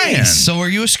 nice. Man. So are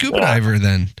you a scuba diver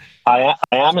then? I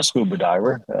am a scuba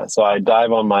diver, so I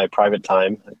dive on my private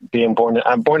time. I'm born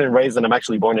and raised, and I'm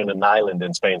actually born in an island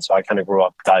in Spain, so I kind of grew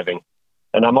up diving.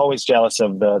 And I'm always jealous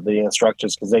of the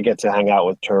instructors because they get to hang out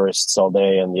with tourists all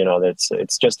day, and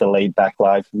it's just a laid back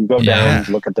life. You go down,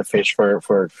 look at the fish for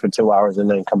 2 hours, and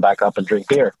then come back up and drink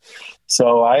beer.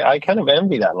 So I kind of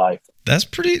envy that life. That's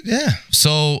pretty, yeah.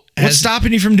 So what's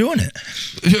stopping you from doing it?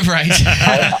 Right.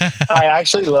 I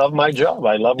actually love my job.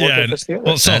 I love working for Steel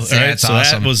Wrist. Well, that's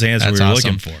awesome. That was the answer we were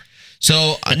looking for.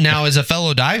 So now, as a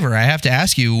fellow diver, I have to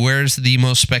ask you, where's the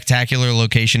most spectacular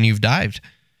location you've dived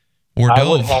or dove? I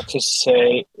would have to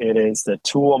say it is the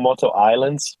Tuamotu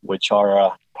Islands, which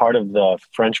are part of the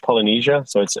French Polynesia.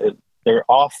 So they're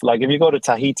off. Like if you go to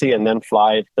Tahiti and then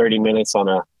fly 30 minutes on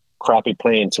a crappy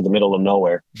plane to the middle of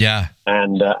nowhere. Yeah.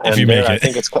 And there, I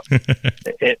think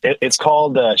it's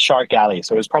called Shark Alley.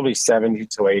 So it was probably 70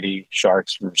 to 80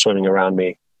 sharks swimming around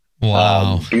me.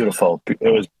 Wow. Beautiful.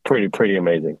 It was pretty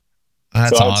amazing.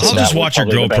 That's awesome. I'll just watch your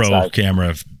GoPro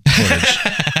camera footage.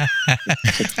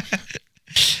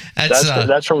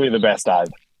 That's probably the best dive.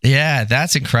 Yeah,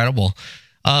 that's incredible.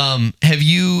 Have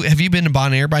you been to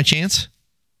Bonaire by chance?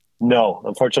 No,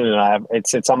 unfortunately not.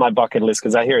 It's on my bucket list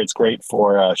because I hear it's great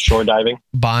for shore diving.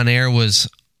 Bonaire was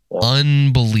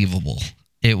unbelievable.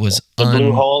 It was the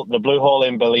Blue Hole. The Blue Hole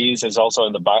in Belize is also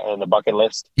in the bucket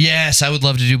list. Yes, I would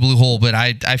love to do Blue Hole, but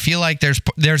I feel like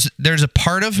there's a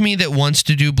part of me that wants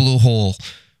to do Blue Hole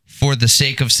for the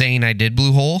sake of saying I did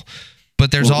Blue Hole, but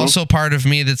there's also part of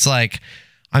me that's like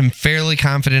I'm fairly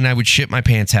confident I would shit my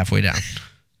pants halfway down.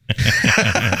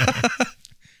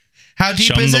 How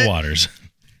deep is it? The waters.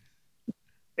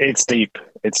 It's deep.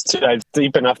 It's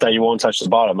deep enough that you won't touch the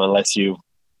bottom unless you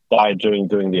die doing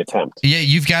the attempt. Yeah,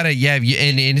 you've got to. Yeah,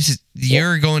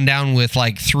 you're going down with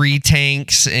like 3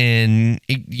 tanks and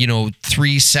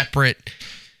 3 separate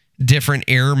different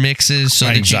air mixes so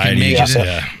that you can make it.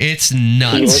 Yeah. It's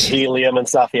nuts. Helium and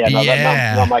stuff. Yeah,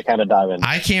 that's not my kind of diving.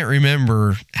 I can't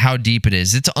remember how deep it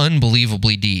is. It's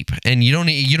unbelievably deep, and you don't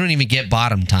even get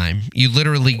bottom time. You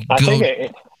literally I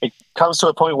think it comes to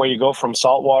a point where you go from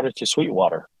salt water to sweet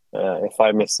water. If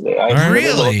I miss it, I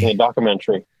remember looking at a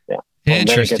documentary. Yeah, and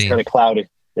then it gets kind of cloudy.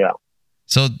 Yeah.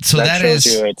 So that is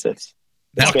it's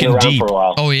fucking deep for a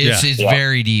while. Oh, it's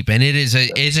very deep, and it's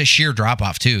a sheer drop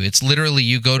off too. It's literally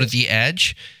you go to the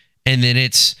edge, and then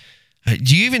it's.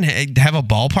 Do you even have a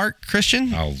ballpark, Christian?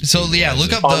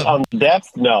 Look up on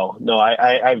depth. No.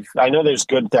 I know there's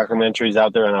good documentaries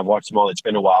out there, and I've watched them all. It's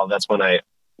been a while. That's when I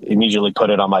immediately put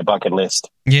it on my bucket list.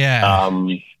 Yeah.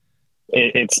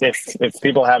 it's if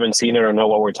people haven't seen it or know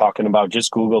what we're talking about,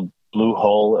 just Google Blue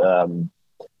Hole.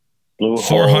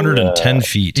 410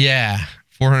 feet. Yeah,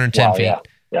 410 feet.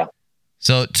 Yeah.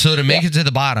 So to make it to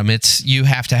the bottom, you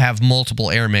have to have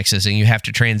multiple air mixes and you have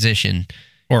to transition.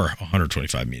 Or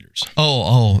 125 meters.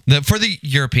 For the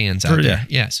Europeans out there.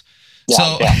 Yes.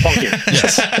 Yeah, thank you.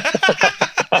 Yes.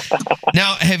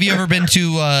 Now, have you ever been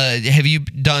to? Have you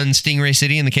done Stingray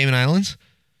City in the Cayman Islands?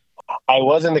 I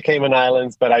was in the Cayman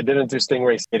Islands, but I didn't do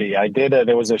Stingray City. I did.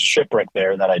 There was a shipwreck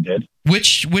there that I did.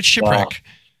 Which shipwreck?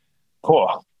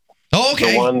 Cool. Oh,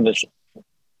 okay.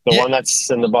 The one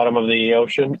that's in the bottom of the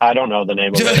ocean. I don't know the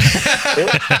name of it.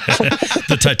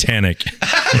 The Titanic.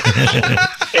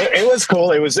 It was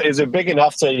cool. It was big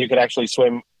enough so you could actually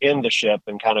swim in the ship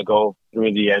and kind of go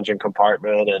through the engine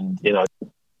compartment, and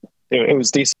it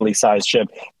was decently sized ship.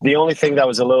 The only thing that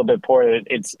was a little bit poor,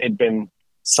 it'd been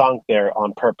sunk there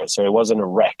on purpose, so it wasn't a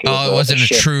wreck. It wasn't a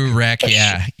true wreck.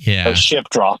 A ship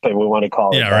drop, and we want to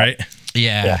call it. Yeah, right.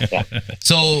 Yeah.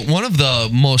 So one of the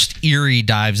most eerie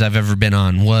dives I've ever been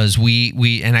on was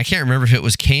we and I can't remember if it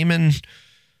was Cayman.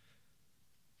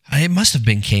 It must have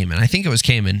been Cayman. I think it was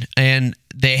Cayman. And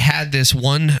they had this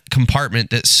one compartment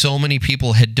that so many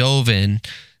people had dove in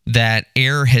that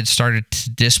air had started to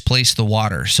displace the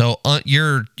water. So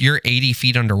you're 80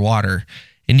 feet underwater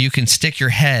and you can stick your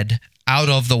head out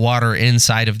of the water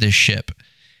inside of this ship.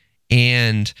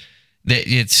 And that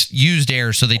it's used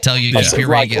air, so they tell you keep your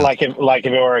regular. Like if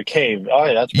it were a cave. Oh,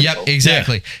 yeah, that's yep, cool.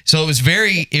 Exactly. Yeah. So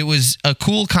it was a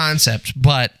cool concept,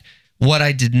 but what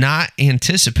I did not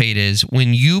anticipate is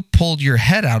when you pulled your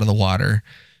head out of the water,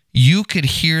 you could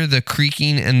hear the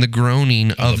creaking and the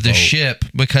groaning of the ship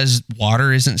because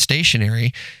water isn't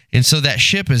stationary. And so that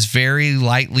ship is very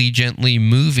lightly, gently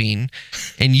moving,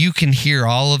 and you can hear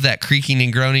all of that creaking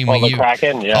and groaning. The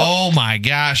cracking, yeah. Oh my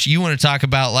gosh. You want to talk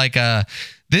about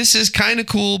this is kind of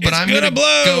cool, but I'm going to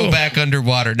go back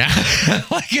underwater now.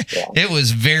 It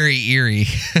was very eerie.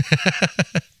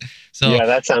 So yeah,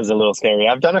 that sounds a little scary.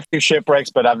 I've done a few shipwrecks,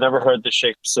 but I've never heard the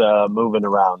ships moving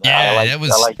around. Yeah, I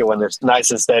like it when they're nice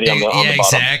and steady on the bottom.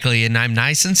 Exactly, and I'm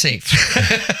nice and safe.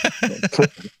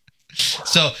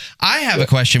 So I have a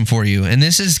question for you, and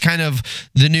this is kind of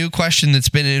the new question that's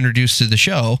been introduced to the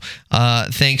show,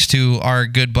 thanks to our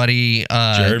good buddy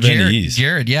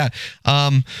Jared. Yeah.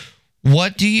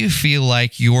 What do you feel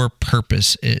like your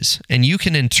purpose is? And you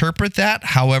can interpret that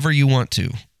however you want to,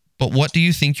 but what do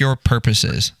you think your purpose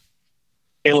is?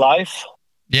 In life?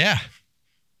 Yeah.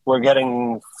 We're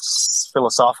getting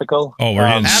philosophical. Oh, we're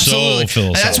getting absolutely. So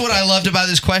philosophical. That's what I loved about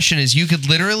this question is you could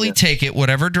literally take it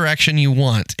whatever direction you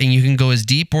want, and you can go as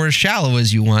deep or as shallow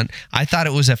as you want. I thought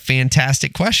it was a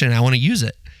fantastic question. I want to use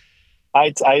it.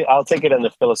 I'll take it in the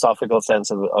philosophical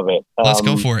sense of it. Let's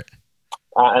go for it.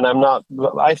 And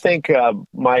I think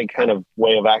my kind of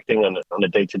way of acting on a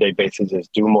day-to-day basis is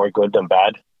do more good than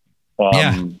bad.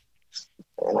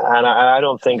 And I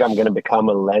don't think I'm going to become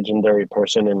a legendary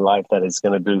person in life that is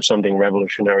going to do something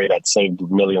revolutionary that saved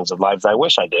millions of lives. I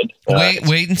wish I did.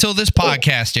 Wait until this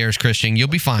podcast airs, Christian. You'll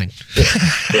be fine.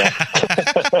 Yeah.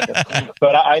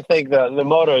 But I think the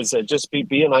motto is just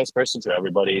be a nice person to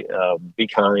everybody. Be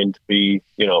kind. Be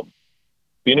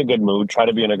in a good mood. Try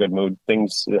to be in a good mood.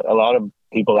 A lot of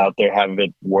people out there have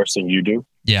it worse than you do.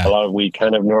 Yeah. We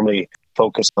kind of normally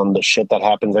focus on the shit that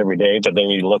happens every day, but then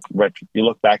you look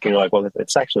back and you're like, well,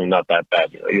 it's actually not that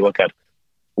bad. You look at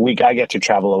I get to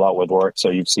travel a lot with work, so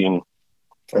you've seen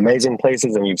amazing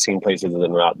places and you've seen places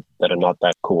that are not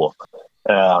that cool.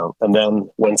 And then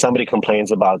when somebody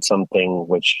complains about something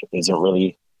which isn't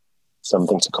really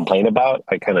something to complain about,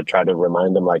 I kind of try to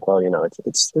remind them, like, well,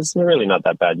 it's really not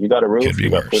that bad. You got a roof, you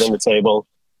got food on the table,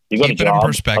 you got a job.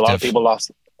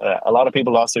 A lot of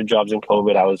people lost their jobs in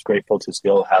COVID. I was grateful to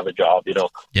still have a job,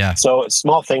 Yeah. So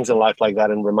small things in life like that,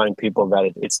 and remind people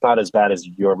that it's not as bad as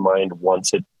your mind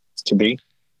wants it to be.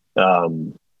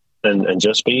 And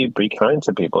just be kind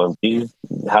to people and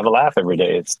have a laugh every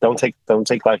day. Don't take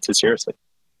life too seriously.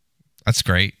 That's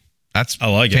great. I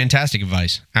like fantastic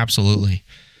advice. Absolutely.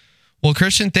 Well,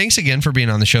 Christian, thanks again for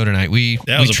being on the show tonight. We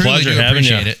truly do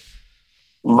appreciate it.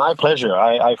 My pleasure.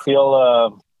 I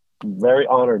feel very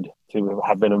honored to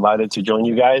have been invited to join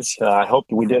you guys. I hope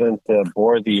we didn't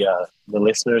bore the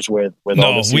listeners with all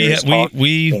the serious talk.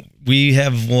 We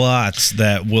have lots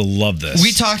that will love this.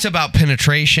 We talked about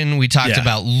penetration. We talked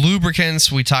about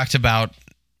lubricants. We talked about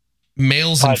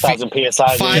males and 5,000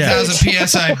 PSI. 5,000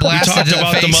 PSI blasted We talked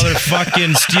about the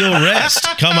motherfucking steel wrist.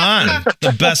 Come on.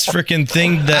 The best freaking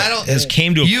thing that has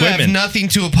came to equipment. You have nothing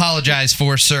to apologize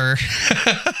for, sir.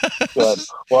 Good.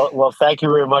 Well, thank you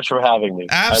very much for having me.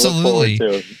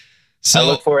 Absolutely. So I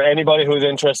look for anybody who's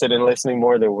interested in listening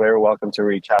more. They're very welcome to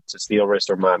reach out to Steel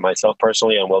Wrist or myself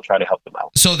personally, and we'll try to help them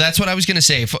out. So that's what I was going to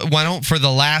say. Why don't, for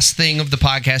the last thing of the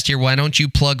podcast here, why don't you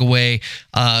plug away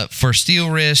for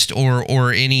Steel Wrist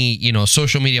or any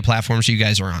social media platforms you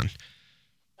guys are on?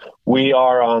 We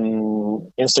are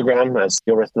on Instagram as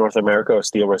Steel Wrist North America or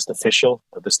Steel Wrist Official.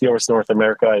 The Steel Wrist North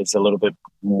America is a little bit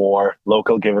more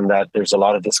local, given that there's a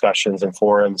lot of discussions and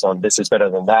forums on this is better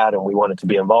than that, and we wanted to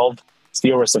be involved.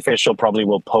 Steel Wrist Official probably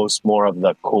will post more of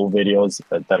the cool videos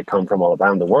that come from all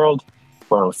around the world.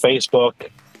 We're on Facebook,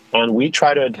 and we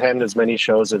try to attend as many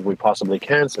shows as we possibly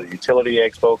can. So Utility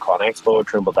Expo, Con Expo,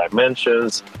 Trimble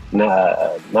Dimensions,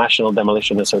 National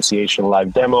Demolition Association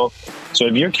live demo. So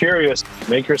if you're curious,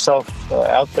 make yourself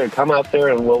out there, come out there,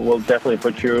 and we'll definitely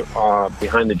put you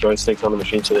behind the joysticks on the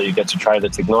machine so that you get to try the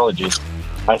technologies.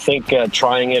 I think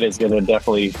trying it is going to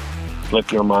definitely flip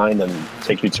your mind and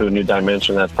take you to a new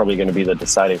dimension. That's probably going to be the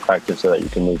deciding factor so that you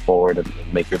can move forward and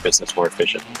make your business more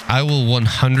efficient. I will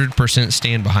 100%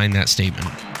 stand behind that statement.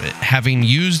 Having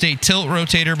used a tilt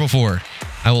rotator before,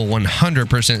 I will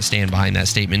 100% stand behind that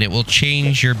statement. It will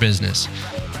change your business.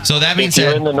 So that means if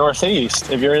you're in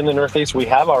the Northeast, we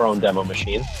have our own demo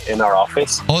machine in our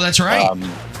office. Oh, that's right.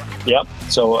 Yep.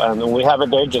 So we have it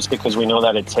there just because we know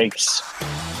that it takes.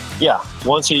 Yeah,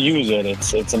 once you use it,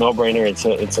 it's a no-brainer.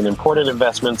 It's an important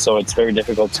investment, so it's very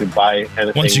difficult to buy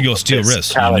anything. Once you go Steel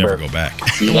Wrist, you never go back.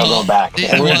 You don't go back. You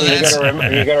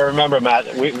got to remember,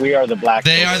 Matt, we are the black.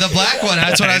 They are the black one.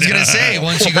 That's what I was going to say.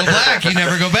 Once you go black, you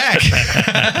never go back.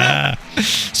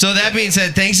 So that being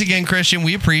said, thanks again, Christian.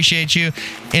 We appreciate you,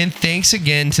 and thanks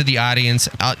again to the audience.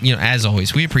 As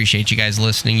always, we appreciate you guys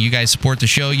listening. You guys support the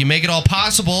show. You make it all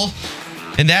possible.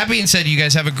 And that being said, you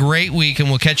guys have a great week, and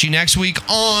we'll catch you next week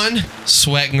on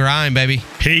Sweat and Grind, baby.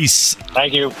 Peace.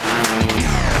 Thank you.